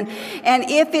young man? And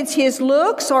if it's his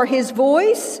looks or his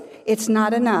voice, it's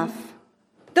not enough.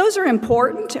 Those are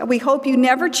important. We hope you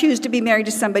never choose to be married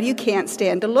to somebody you can't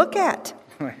stand to look at.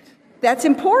 Right. That's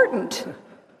important.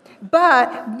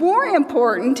 But more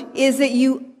important is that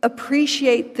you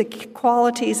appreciate the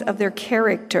qualities of their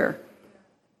character.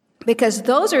 Because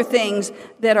those are things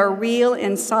that are real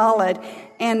and solid,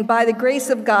 and by the grace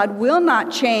of God will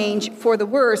not change for the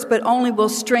worse, but only will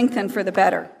strengthen for the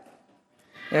better.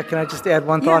 Yeah, can I just add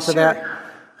one thought to that?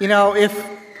 You know, if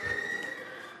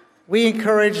we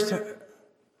encouraged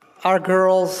our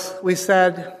girls, we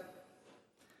said,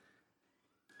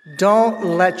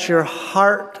 don't let your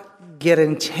heart get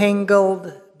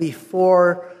entangled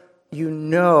before you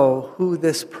know who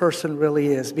this person really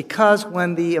is. Because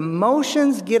when the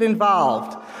emotions get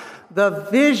involved, the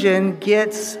vision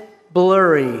gets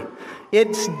blurry.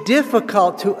 It's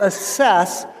difficult to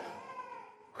assess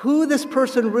who this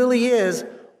person really is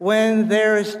when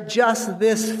there's just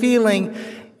this feeling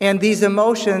and these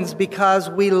emotions, because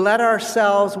we let our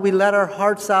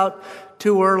hearts out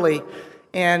too early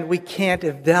and we can't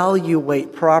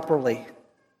evaluate properly.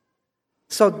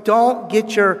 So don't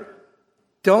get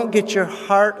your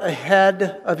heart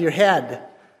ahead of your head.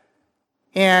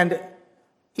 And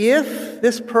if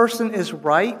this person is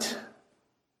right,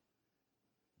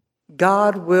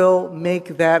 God will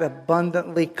make that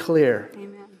abundantly clear.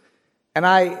 Amen. And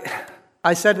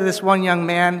I said to this one young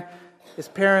man, his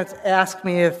parents asked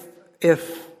me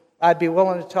if I'd be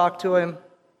willing to talk to him.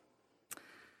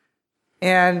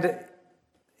 And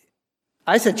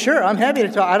I said, sure, I'm happy to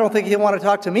talk. I don't think he'll want to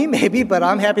talk to me maybe, but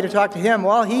I'm happy to talk to him.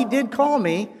 Well, he did call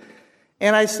me,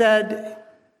 and I said,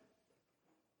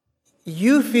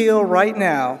 you feel right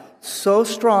now so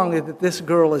strongly that this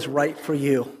girl is right for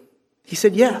you. He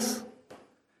said, yes.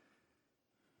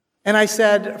 And I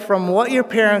said, from what your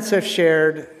parents have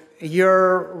shared,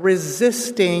 you're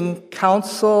resisting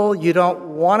counsel. You don't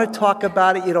want to talk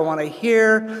about it. You don't want to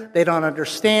hear. They don't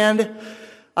understand.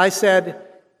 I said,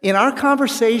 in our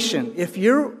conversation, if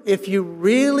you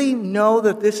really know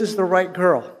that this is the right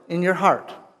girl in your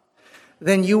heart,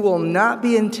 then you will not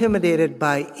be intimidated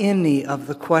by any of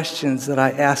the questions that I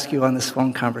ask you on this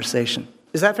phone conversation.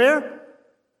 Is that fair?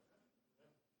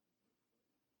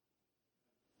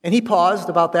 And he paused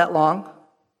about that long.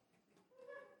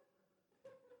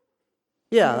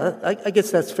 Yeah, I guess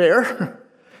that's fair.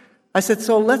 I said,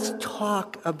 so let's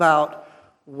talk about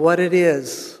what it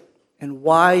is and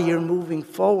why you're moving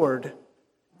forward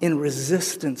in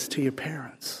resistance to your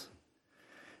parents.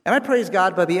 And I praise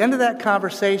God, by the end of that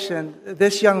conversation,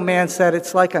 this young man said,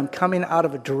 it's like I'm coming out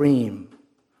of a dream.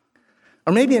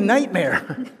 Or maybe a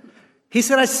nightmare. He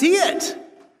said, I see it.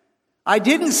 I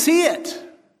didn't see it.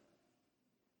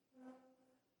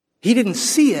 He didn't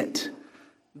see it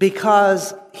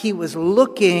because he was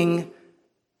looking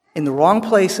in the wrong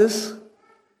places,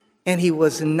 and he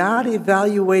was not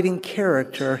evaluating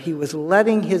character. He was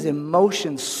letting his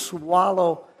emotions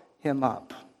swallow him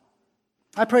up.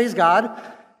 I praise God,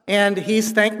 and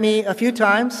he's thanked me a few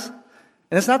times.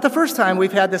 And it's not the first time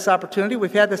we've had this opportunity.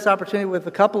 We've had this opportunity with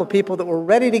a couple of people that were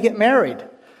ready to get married.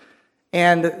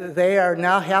 And they are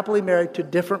now happily married to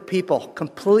different people,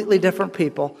 completely different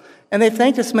people. And they've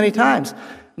thanked us many times.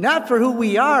 Not for who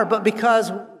we are, but because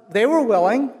they were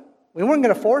willing. We weren't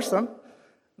going to force them.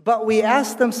 But we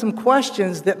asked them some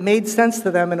questions that made sense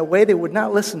to them in a way they would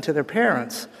not listen to their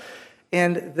parents.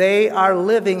 And they are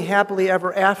living happily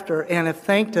ever after and have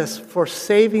thanked us for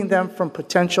saving them from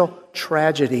potential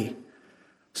tragedy.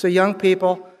 So young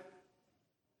people,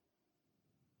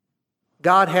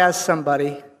 God has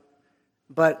somebody,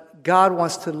 but God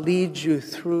wants to lead you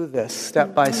through this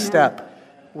step by step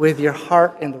with your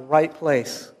heart in the right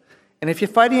place. And if you're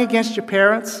fighting against your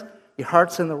parents, your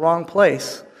heart's in the wrong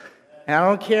place. And I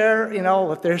don't care,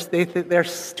 if they're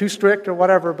too strict or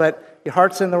whatever, but your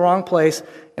heart's in the wrong place,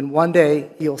 and one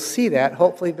day you'll see that,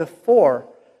 hopefully before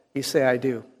you say, I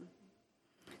do.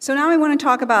 So now we want to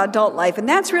talk about adult life, and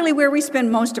that's really where we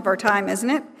spend most of our time, isn't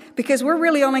it? Because we're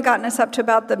really only gotten us up to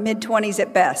about the mid-20s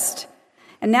at best.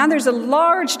 And now there's a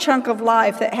large chunk of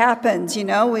life that happens,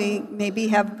 we maybe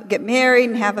get married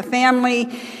and have a family,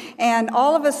 and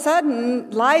all of a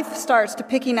sudden, life starts to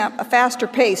picking up a faster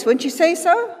pace. Wouldn't you say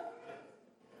so?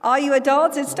 All you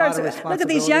adults, it starts. Look at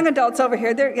these young adults over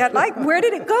here. They're like, where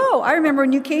did it go? I remember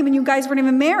when you came and you guys weren't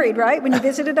even married, right? When you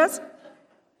visited us?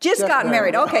 Just got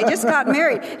married. Okay, just got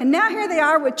married. And now here they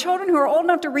are with children who are old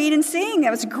enough to read and sing.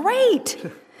 That was great.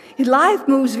 Life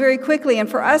moves very quickly. And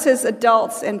for us as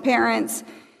adults and parents,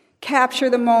 capture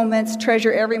the moments,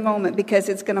 treasure every moment, because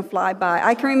it's going to fly by.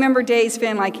 I can remember days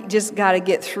feeling like you just got to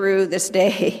get through this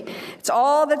day. It's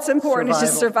all that's important is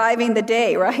just surviving the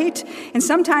day, right? And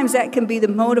sometimes that can be the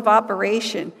mode of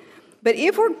operation. But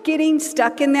if we're getting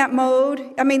stuck in that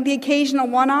mode, the occasional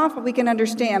one-off, we can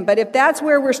understand. But if that's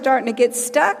where we're starting to get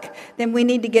stuck, then we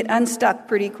need to get unstuck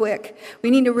pretty quick. We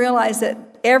need to realize that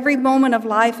every moment of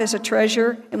life is a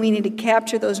treasure, and we need to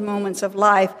capture those moments of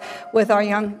life with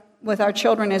our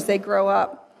children as they grow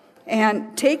up.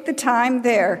 And take the time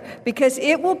there, because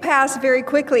it will pass very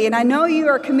quickly. And I know you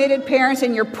are committed parents,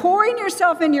 and you're pouring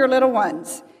yourself into your little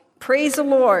ones. Praise the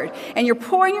Lord. And you're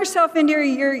pouring yourself into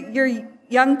your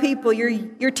young people,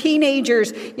 your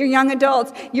teenagers, your young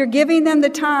adults. You're giving them the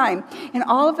time. And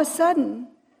all of a sudden,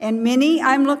 and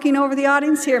I'm looking over the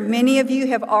audience here, many of you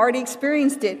have already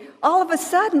experienced it. All of a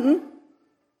sudden,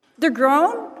 they're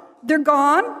grown, they're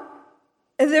gone,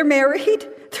 they're married,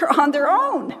 they're on their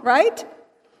own, right?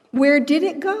 Where did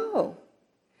it go?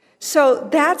 So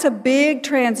that's a big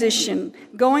transition,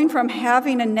 going from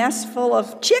having a nest full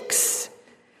of chicks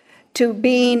to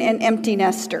being an empty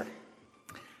nester.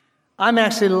 I'm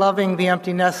actually loving the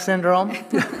empty nest syndrome.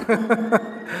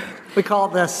 We call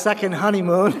it the second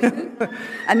honeymoon.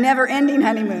 A never-ending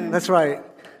honeymoon. That's right.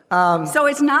 So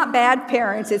it's not bad,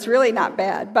 parents. It's really not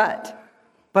bad, but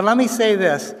let me say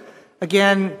this.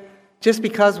 Again, just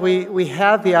because we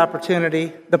have the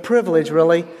opportunity, the privilege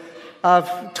really, of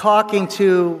talking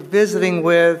to, visiting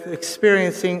with,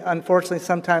 experiencing, unfortunately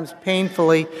sometimes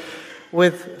painfully,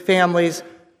 with families,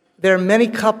 there are many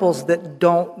couples that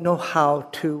don't know how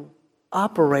to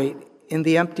operate in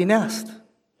the empty nest.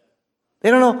 They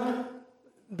don't know.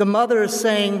 The mother is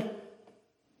saying,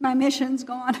 my mission's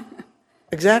gone.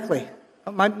 exactly.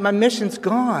 My mission's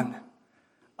gone.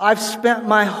 I've spent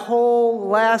my whole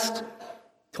last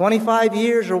 25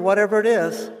 years or whatever it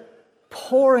is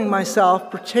pouring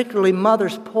myself, particularly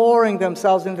mothers pouring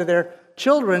themselves into their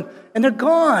children, and they're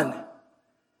gone.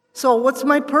 So what's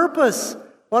my purpose?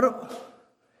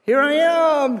 Here I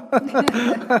am.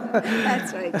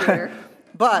 That's right there.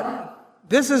 But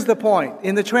this is the point.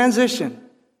 In the transition,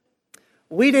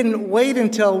 we didn't wait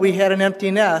until we had an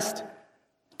empty nest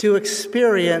to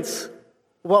experience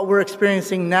what we're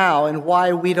experiencing now and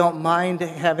why we don't mind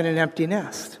having an empty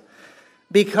nest.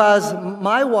 Because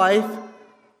my wife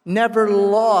never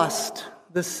lost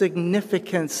the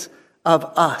significance of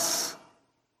us.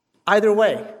 Either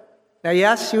way. Now,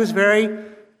 yes, she was very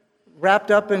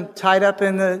wrapped up and tied up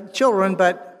in the children,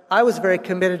 but I was very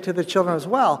committed to the children as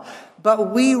well.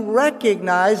 But we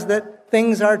recognize that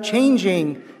things are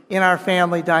changing in our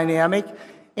family dynamic.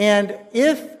 And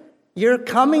if you're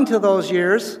coming to those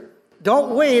years,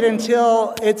 don't wait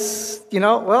until it's,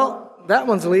 that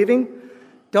one's leaving.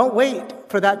 Don't wait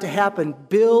for that to happen.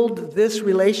 Build this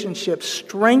relationship.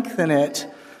 Strengthen it.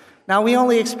 Now, we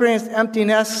only experienced empty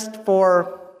nest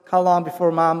for how long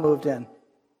before Mom moved in?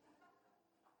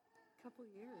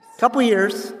 Couple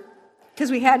years.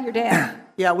 Because we had your dad.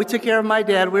 Yeah, we took care of my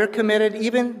dad. We were committed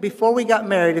even before we got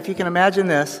married, if you can imagine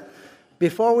this.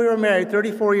 Before we were married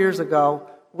 34 years ago,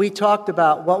 we talked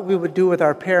about what we would do with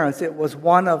our parents. It was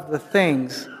one of the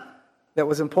things that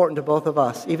was important to both of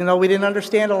us. Even though we didn't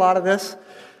understand a lot of this,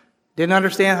 didn't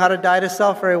understand how to die to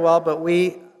self very well, but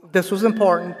this was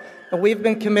important. And we've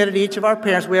been committed to each of our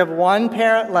parents. We have one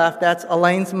parent left, that's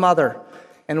Alane's mother.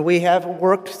 And we have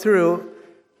worked through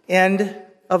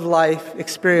end-of-life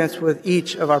experience with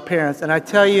each of our parents. And I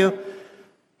tell you,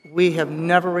 we have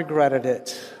never regretted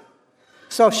it.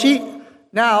 So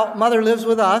now, Mother lives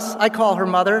with us. I call her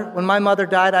Mother. When my mother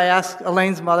died, I asked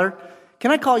Alane's mother,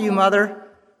 can I call you Mother?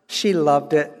 She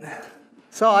loved it.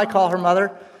 So I call her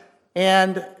Mother.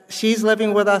 And she's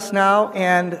living with us now,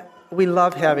 and we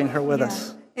love having her with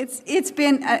us. It's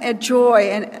been a joy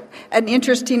and an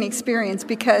interesting experience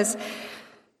because,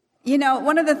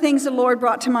 one of the things the Lord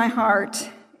brought to my heart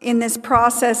in this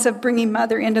process of bringing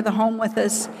Mother into the home with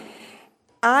us,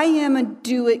 I am a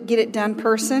do-it-get-it-done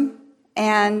person.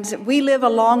 And we live a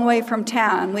long way from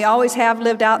town. We always have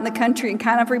lived out in the country and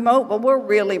kind of remote, but we're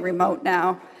really remote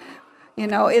now.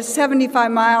 It's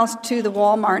 75 miles to the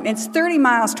Walmart, and it's 30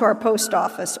 miles to our post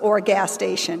office or a gas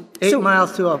station. 8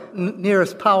 miles to a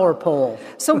nearest power pole.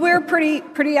 So we're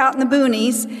pretty out in the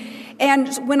boonies. And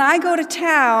when I go to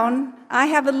town, I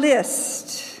have a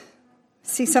list.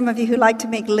 See, some of you who like to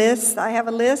make lists, I have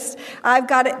a list. I've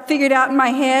got it figured out in my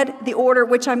head, the order at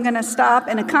which I'm going to stop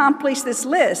and accomplish this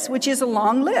list, which is a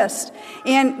long list.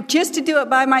 And just to do it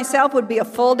by myself would be a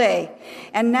full day.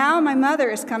 And now my mother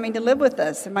is coming to live with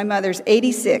us, and my mother's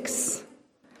 86.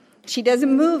 She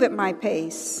doesn't move at my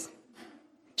pace.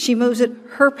 She moves at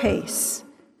her pace,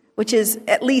 which is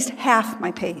at least half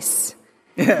my pace.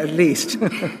 Yeah, at least.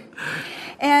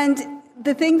 And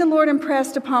the thing the Lord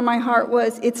impressed upon my heart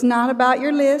was, it's not about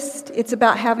your list. It's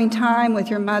about having time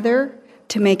with your mother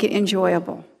to make it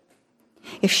enjoyable.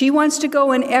 If she wants to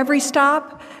go in every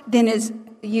stop, then as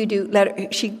you do,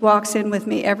 she walks in with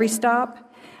me every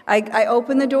stop. I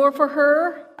open the door for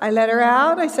her. I let her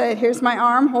out. I said, here's my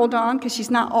arm. Hold on, because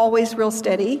she's not always real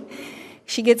steady.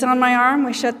 She gets on my arm.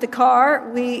 We shut the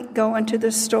car. We go into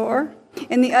the store.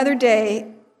 And the other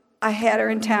day, I had her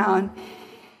in town.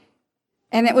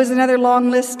 And it was another long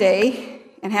list day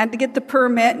and had to get the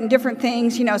permit and different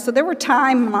things, So there were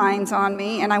timelines on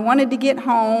me, and I wanted to get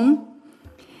home.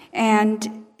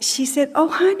 And she said, oh,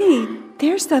 honey,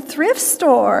 there's the thrift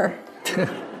store.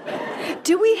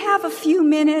 Do we have a few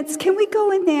minutes? Can we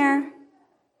go in there?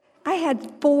 I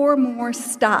had 4 more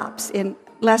stops in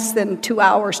less than 2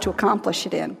 hours to accomplish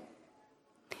it in.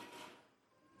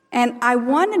 And I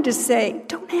wanted to say,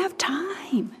 don't have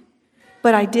time.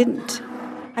 But I didn't.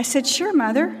 I said, sure,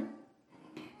 Mother.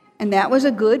 And that was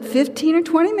a good 15 or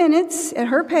 20 minutes at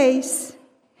her pace.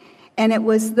 And it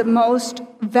was the most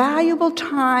valuable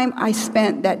time I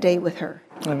spent that day with her.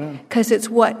 Because it's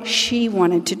what she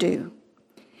wanted to do.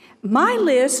 My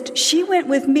list, she went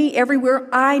with me everywhere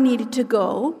I needed to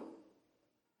go.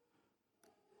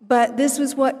 But this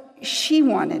was what she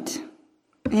wanted.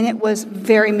 And it was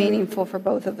very meaningful for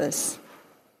both of us.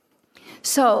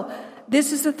 So,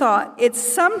 this is the thought. It's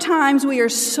sometimes we are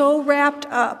so wrapped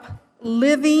up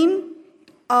living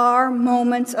our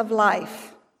moments of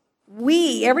life.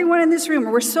 we, everyone in this room,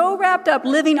 we're so wrapped up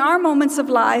living our moments of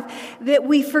life that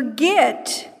we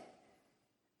forget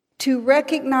to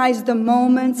recognize the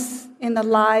moments in the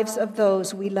lives of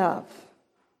those we love.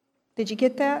 Did you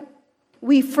get that?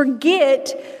 We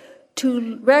forget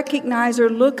to recognize or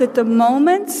look at the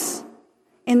moments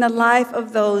in the life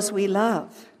of those we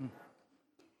love.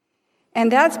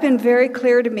 And that's been very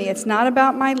clear to me. It's not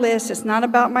about my list. It's not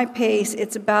about my pace.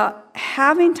 It's about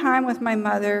having time with my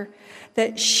mother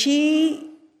that we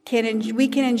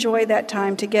can enjoy that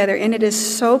time together. And it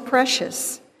is so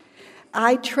precious.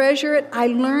 I treasure it. I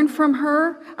learn from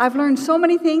her. I've learned so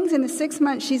many things in the 6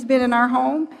 months she's been in our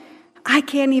home. I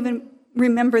can't even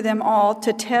remember them all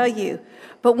to tell you.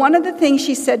 But one of the things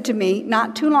she said to me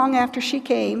not too long after she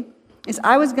came is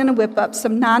I was going to whip up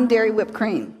some non-dairy whipped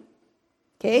cream.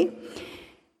 Okay?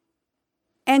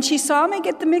 And she saw me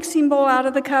get the mixing bowl out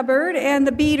of the cupboard and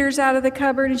the beaters out of the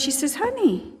cupboard, and she says,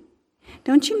 honey,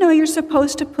 don't you know you're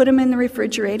supposed to put them in the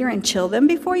refrigerator and chill them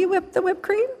before you whip the whipped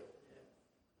cream?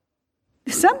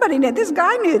 Somebody knew. This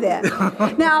guy knew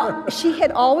that. Now, she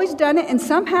had always done it, and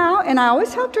somehow, and I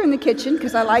always helped her in the kitchen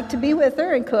because I like to be with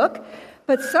her and cook,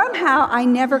 but somehow I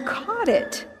never caught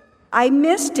it. I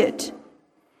missed it.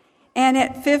 And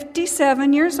at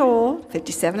 57 years old,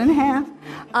 57 and a half,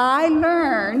 I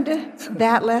learned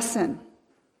that lesson.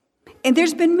 And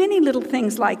there's been many little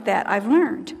things like that I've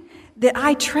learned that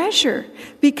I treasure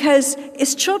because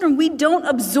as children, we don't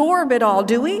absorb it all,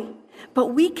 do we? But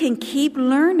we can keep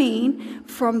learning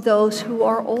from those who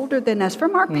are older than us,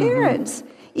 from our parents,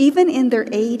 even in their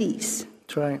 80s.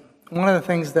 That's right. One of the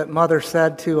things that Mother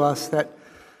said to us that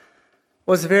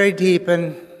was very deep,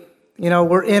 and,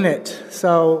 we're in it,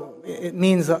 so it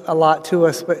means a lot to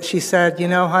us. But she said,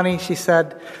 honey, she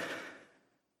said,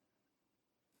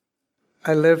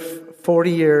 I lived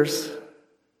 40 years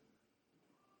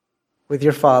with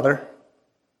your father,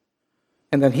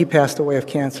 and then he passed away of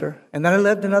cancer. And then I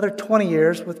lived another 20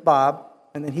 years with Bob,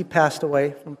 and then he passed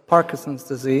away from Parkinson's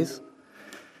disease.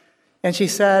 And she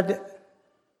said,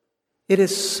 it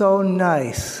is so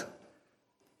nice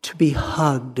to be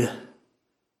hugged.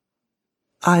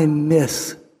 I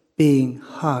miss being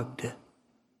hugged.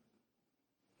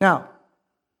 Now,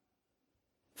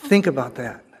 think about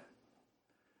that.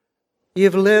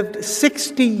 You've lived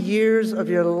 60 years of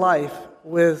your life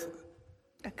with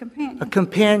a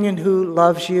companion who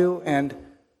loves you and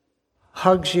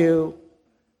hugs you,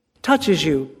 touches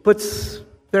you, puts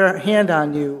their hand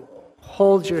on you,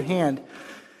 holds your hand.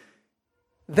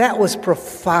 That was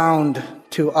profound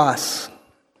to us.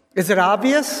 Is it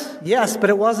obvious? Yes,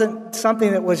 but it wasn't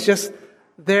something that was just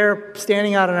there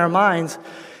standing out in our minds.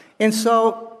 And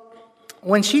so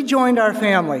when she joined our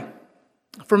family,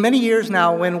 for many years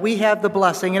now, when we have the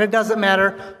blessing, and it doesn't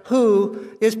matter who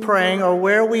is praying or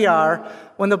where we are,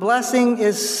 when the blessing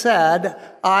is said,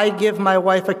 I give my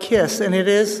wife a kiss, and it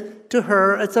is to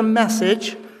her, it's a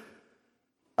message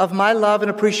of my love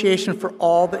and appreciation for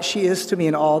all that she is to me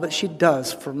and all that she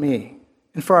does for me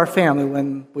and for our family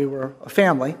when we were a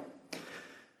family.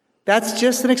 That's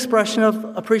just an expression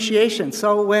of appreciation.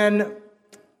 So when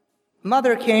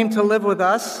Mother came to live with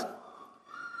us,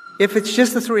 if it's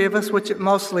just the three of us, which it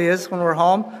mostly is when we're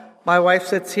home, my wife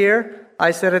sits here,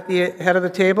 I sit at the head of the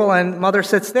table, and Mother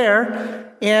sits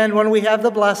there. And when we have the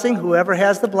blessing, whoever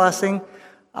has the blessing,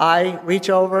 I reach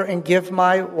over and give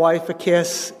my wife a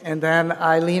kiss, and then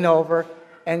I lean over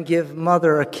and give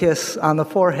Mother a kiss on the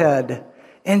forehead.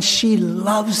 And she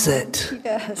loves it.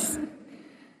 Yes.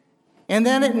 And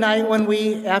then at night,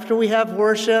 after we have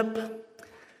worship,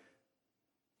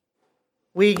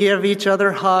 we give each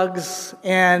other hugs,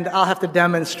 and I'll have to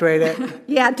demonstrate it.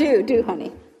 Yeah, do,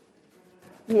 honey.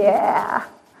 Yeah.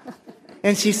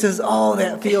 And she says, oh,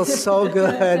 that feels so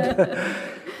good.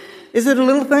 Is it a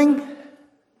little thing?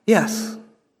 Yes.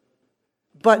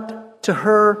 But to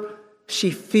her,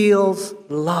 she feels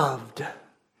loved.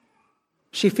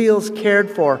 She feels cared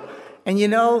for. And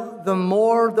the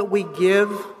more that we give,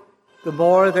 the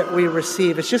more that we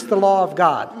receive. It's just the law of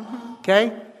God,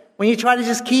 okay? When you try to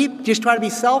just try to be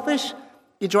selfish,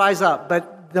 it dries up.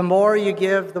 But the more you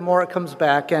give, the more it comes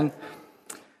back. And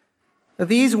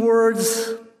these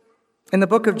words in the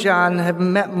book of John have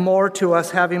meant more to us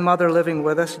having Mother living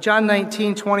with us. John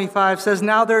 19:25 says,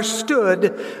 now there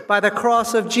stood by the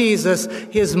cross of Jesus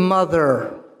his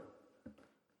mother.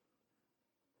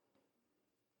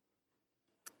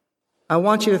 I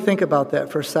want you to think about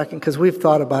that for a second because we've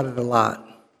thought about it a lot.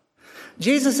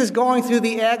 Jesus is going through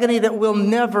the agony that we'll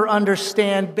never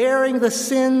understand, bearing the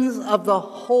sins of the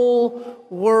whole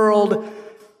world,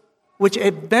 which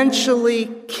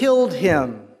eventually killed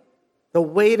him. The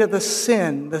weight of the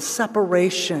sin, the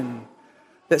separation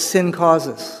that sin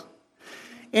causes.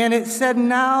 And it said,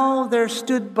 now there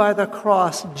stood by the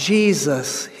cross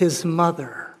Jesus, his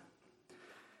mother.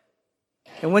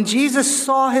 And when Jesus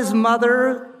saw his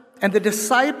mother and the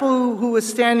disciple who was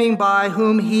standing by,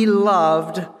 whom he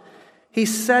loved, he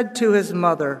said to his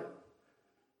mother,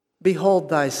 behold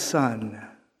thy son.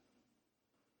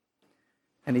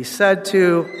 And he said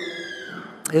to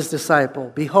his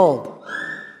disciple, behold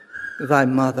thy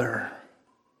mother.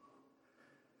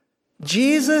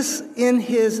 Jesus, in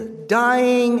his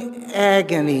dying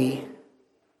agony,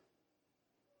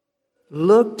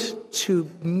 looked to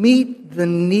meet the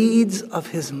needs of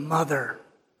his mother.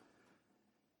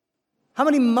 How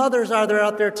many mothers are there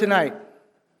out there tonight?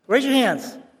 Raise your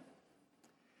hands.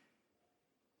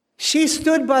 She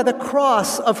stood by the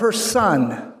cross of her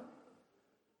son,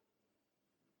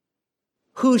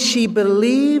 who she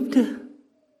believed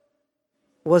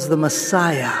was the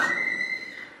Messiah,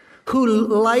 who,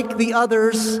 like the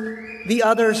others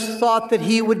thought that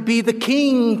he would be the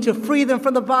king to free them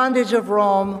from the bondage of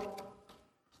Rome.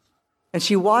 And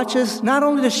she watches, not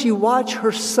only does she watch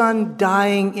her son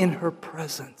dying in her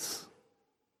presence,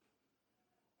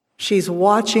 she's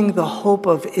watching the hope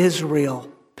of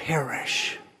Israel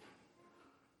perish.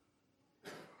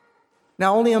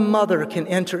 Now, only a mother can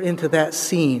enter into that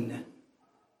scene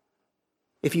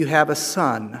if you have a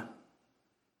son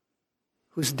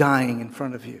who's dying in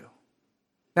front of you.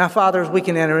 Now, fathers, we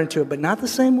can enter into it, but not the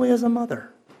same way as a mother.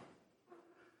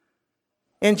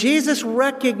 And Jesus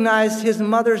recognized his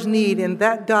mother's need in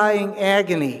that dying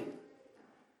agony.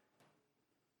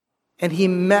 And he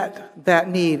met that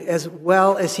need as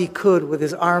well as he could with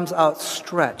his arms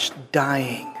outstretched,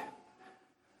 dying.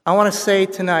 I want to say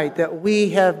tonight that we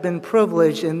have been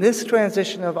privileged in this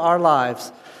transition of our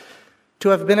lives to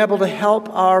have been able to help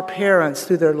our parents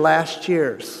through their last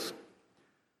years.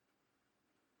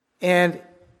 And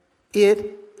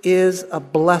it is a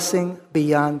blessing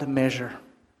beyond measure.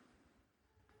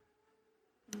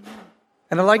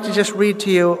 And I'd like to just read to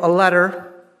you a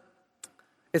letter.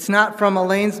 It's not from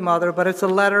Alane's mother, but it's a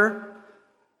letter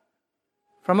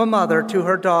from a mother to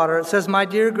her daughter. It says, my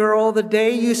dear girl, the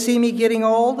day you see me getting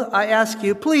old, I ask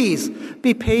you, please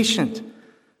be patient.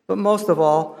 But most of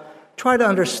all, try to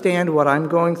understand what I'm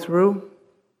going through.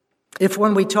 If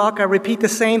when we talk, I repeat the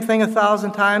same thing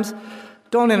 1,000 times,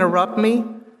 don't interrupt me.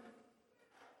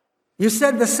 You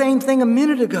said the same thing a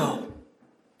minute ago.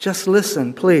 Just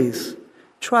listen, please.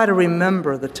 Try to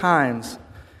remember the times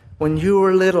when you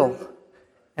were little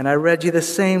and I read you the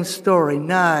same story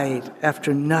night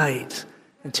after night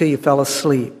until you fell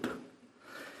asleep.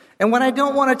 And when I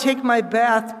don't want to take my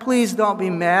bath, please don't be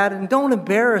mad and don't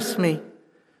embarrass me.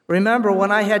 Remember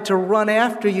when I had to run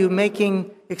after you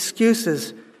making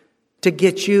excuses to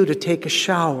get you to take a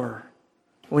shower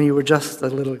when you were just a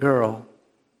little girl.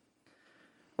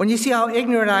 When you see how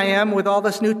ignorant I am with all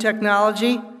this new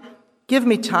technology, give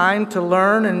me time to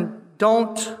learn and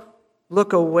don't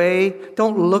look away.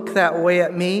 Don't look that way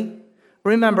at me.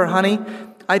 Remember, honey,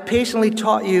 I patiently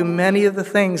taught you many of the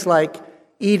things like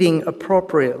eating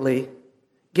appropriately,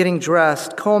 getting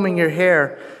dressed, combing your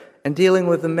hair, and dealing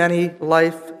with the many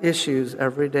life issues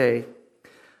every day.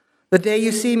 The day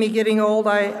you see me getting old,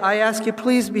 I ask you,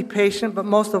 please be patient, but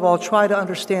most of all, try to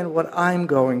understand what I'm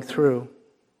going through.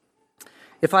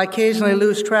 If I occasionally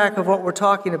lose track of what we're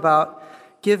talking about,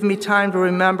 give me time to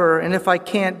remember, and if I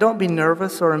can't, don't be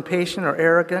nervous or impatient or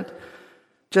arrogant.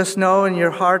 Just know in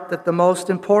your heart that the most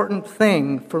important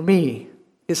thing for me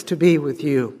is to be with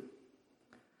you.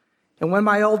 And when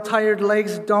my old tired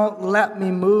legs don't let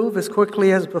me move as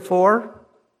quickly as before,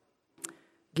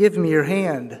 give me your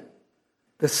hand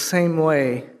the same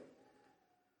way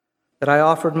that I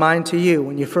offered mine to you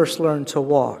when you first learned to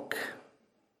walk.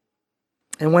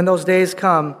 And when those days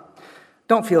come,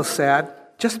 don't feel sad.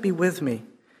 Just be with me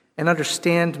and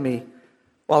understand me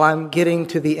while I'm getting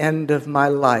to the end of my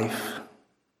life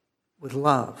with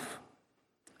love.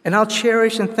 And I'll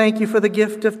cherish and thank you for the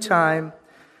gift of time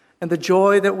and the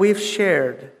joy that we've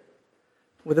shared.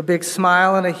 With a big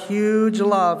smile and a huge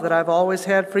love that I've always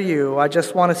had for you, I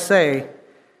just want to say,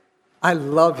 I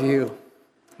love you,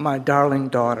 my darling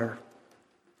daughter.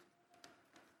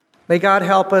 May God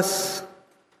help us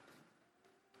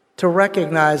to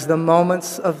recognize the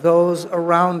moments of those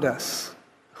around us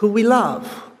who we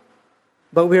love,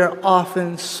 but we are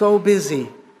often so busy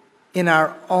in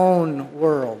our own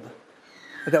world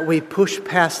that we push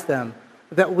past them,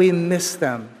 that we miss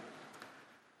them.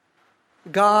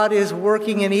 God is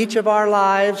working in each of our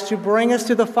lives to bring us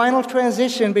to the final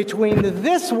transition between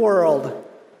this world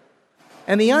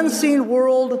and the unseen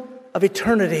world of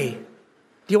eternity.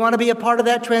 Do you want to be a part of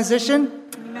that transition?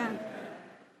 Amen.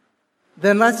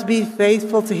 Then let's be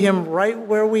faithful to Him right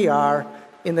where we are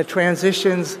in the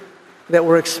transitions that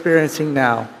we're experiencing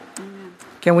now. Amen.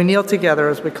 Can we kneel together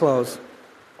as we close?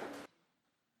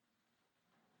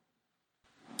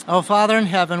 Oh, Father in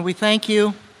heaven, we thank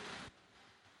you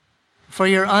for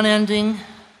your unending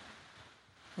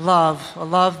love, a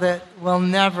love that will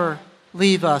never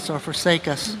leave us or forsake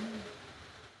us.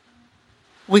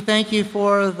 We thank you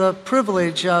for the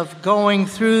privilege of going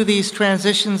through these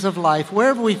transitions of life,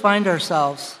 wherever we find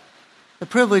ourselves, the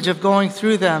privilege of going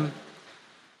through them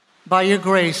by your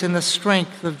grace and the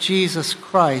strength of Jesus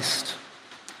Christ.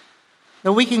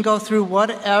 That we can go through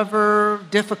whatever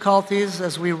difficulties,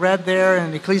 as we read there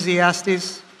in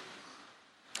Ecclesiastes,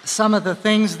 some of the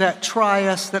things that try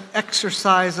us, that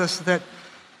exercise us, that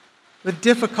the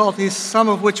difficulties, some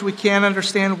of which we can't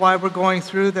understand why we're going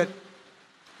through, that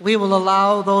we will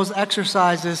allow those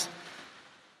exercises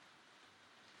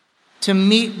to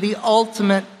meet the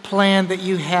ultimate plan that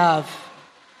you have,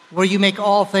 where you make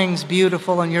all things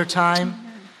beautiful in your time,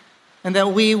 and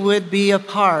that we would be a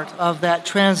part of that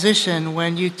transition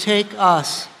when you take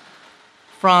us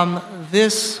from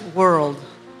this world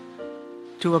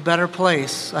to a better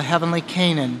place, a heavenly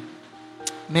Canaan.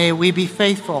 May we be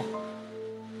faithful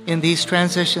in these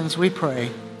transitions, we pray.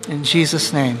 In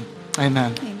Jesus' name,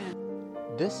 amen. Amen.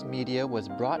 This media was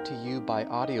brought to you by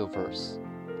Audioverse,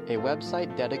 a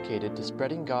website dedicated to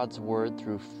spreading God's Word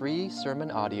through free sermon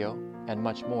audio and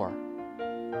much more.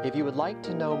 If you would like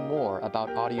to know more about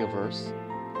Audioverse,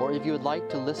 or if you would like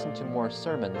to listen to more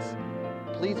sermons,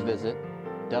 please visit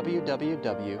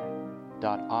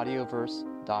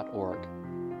www.audioverse.org.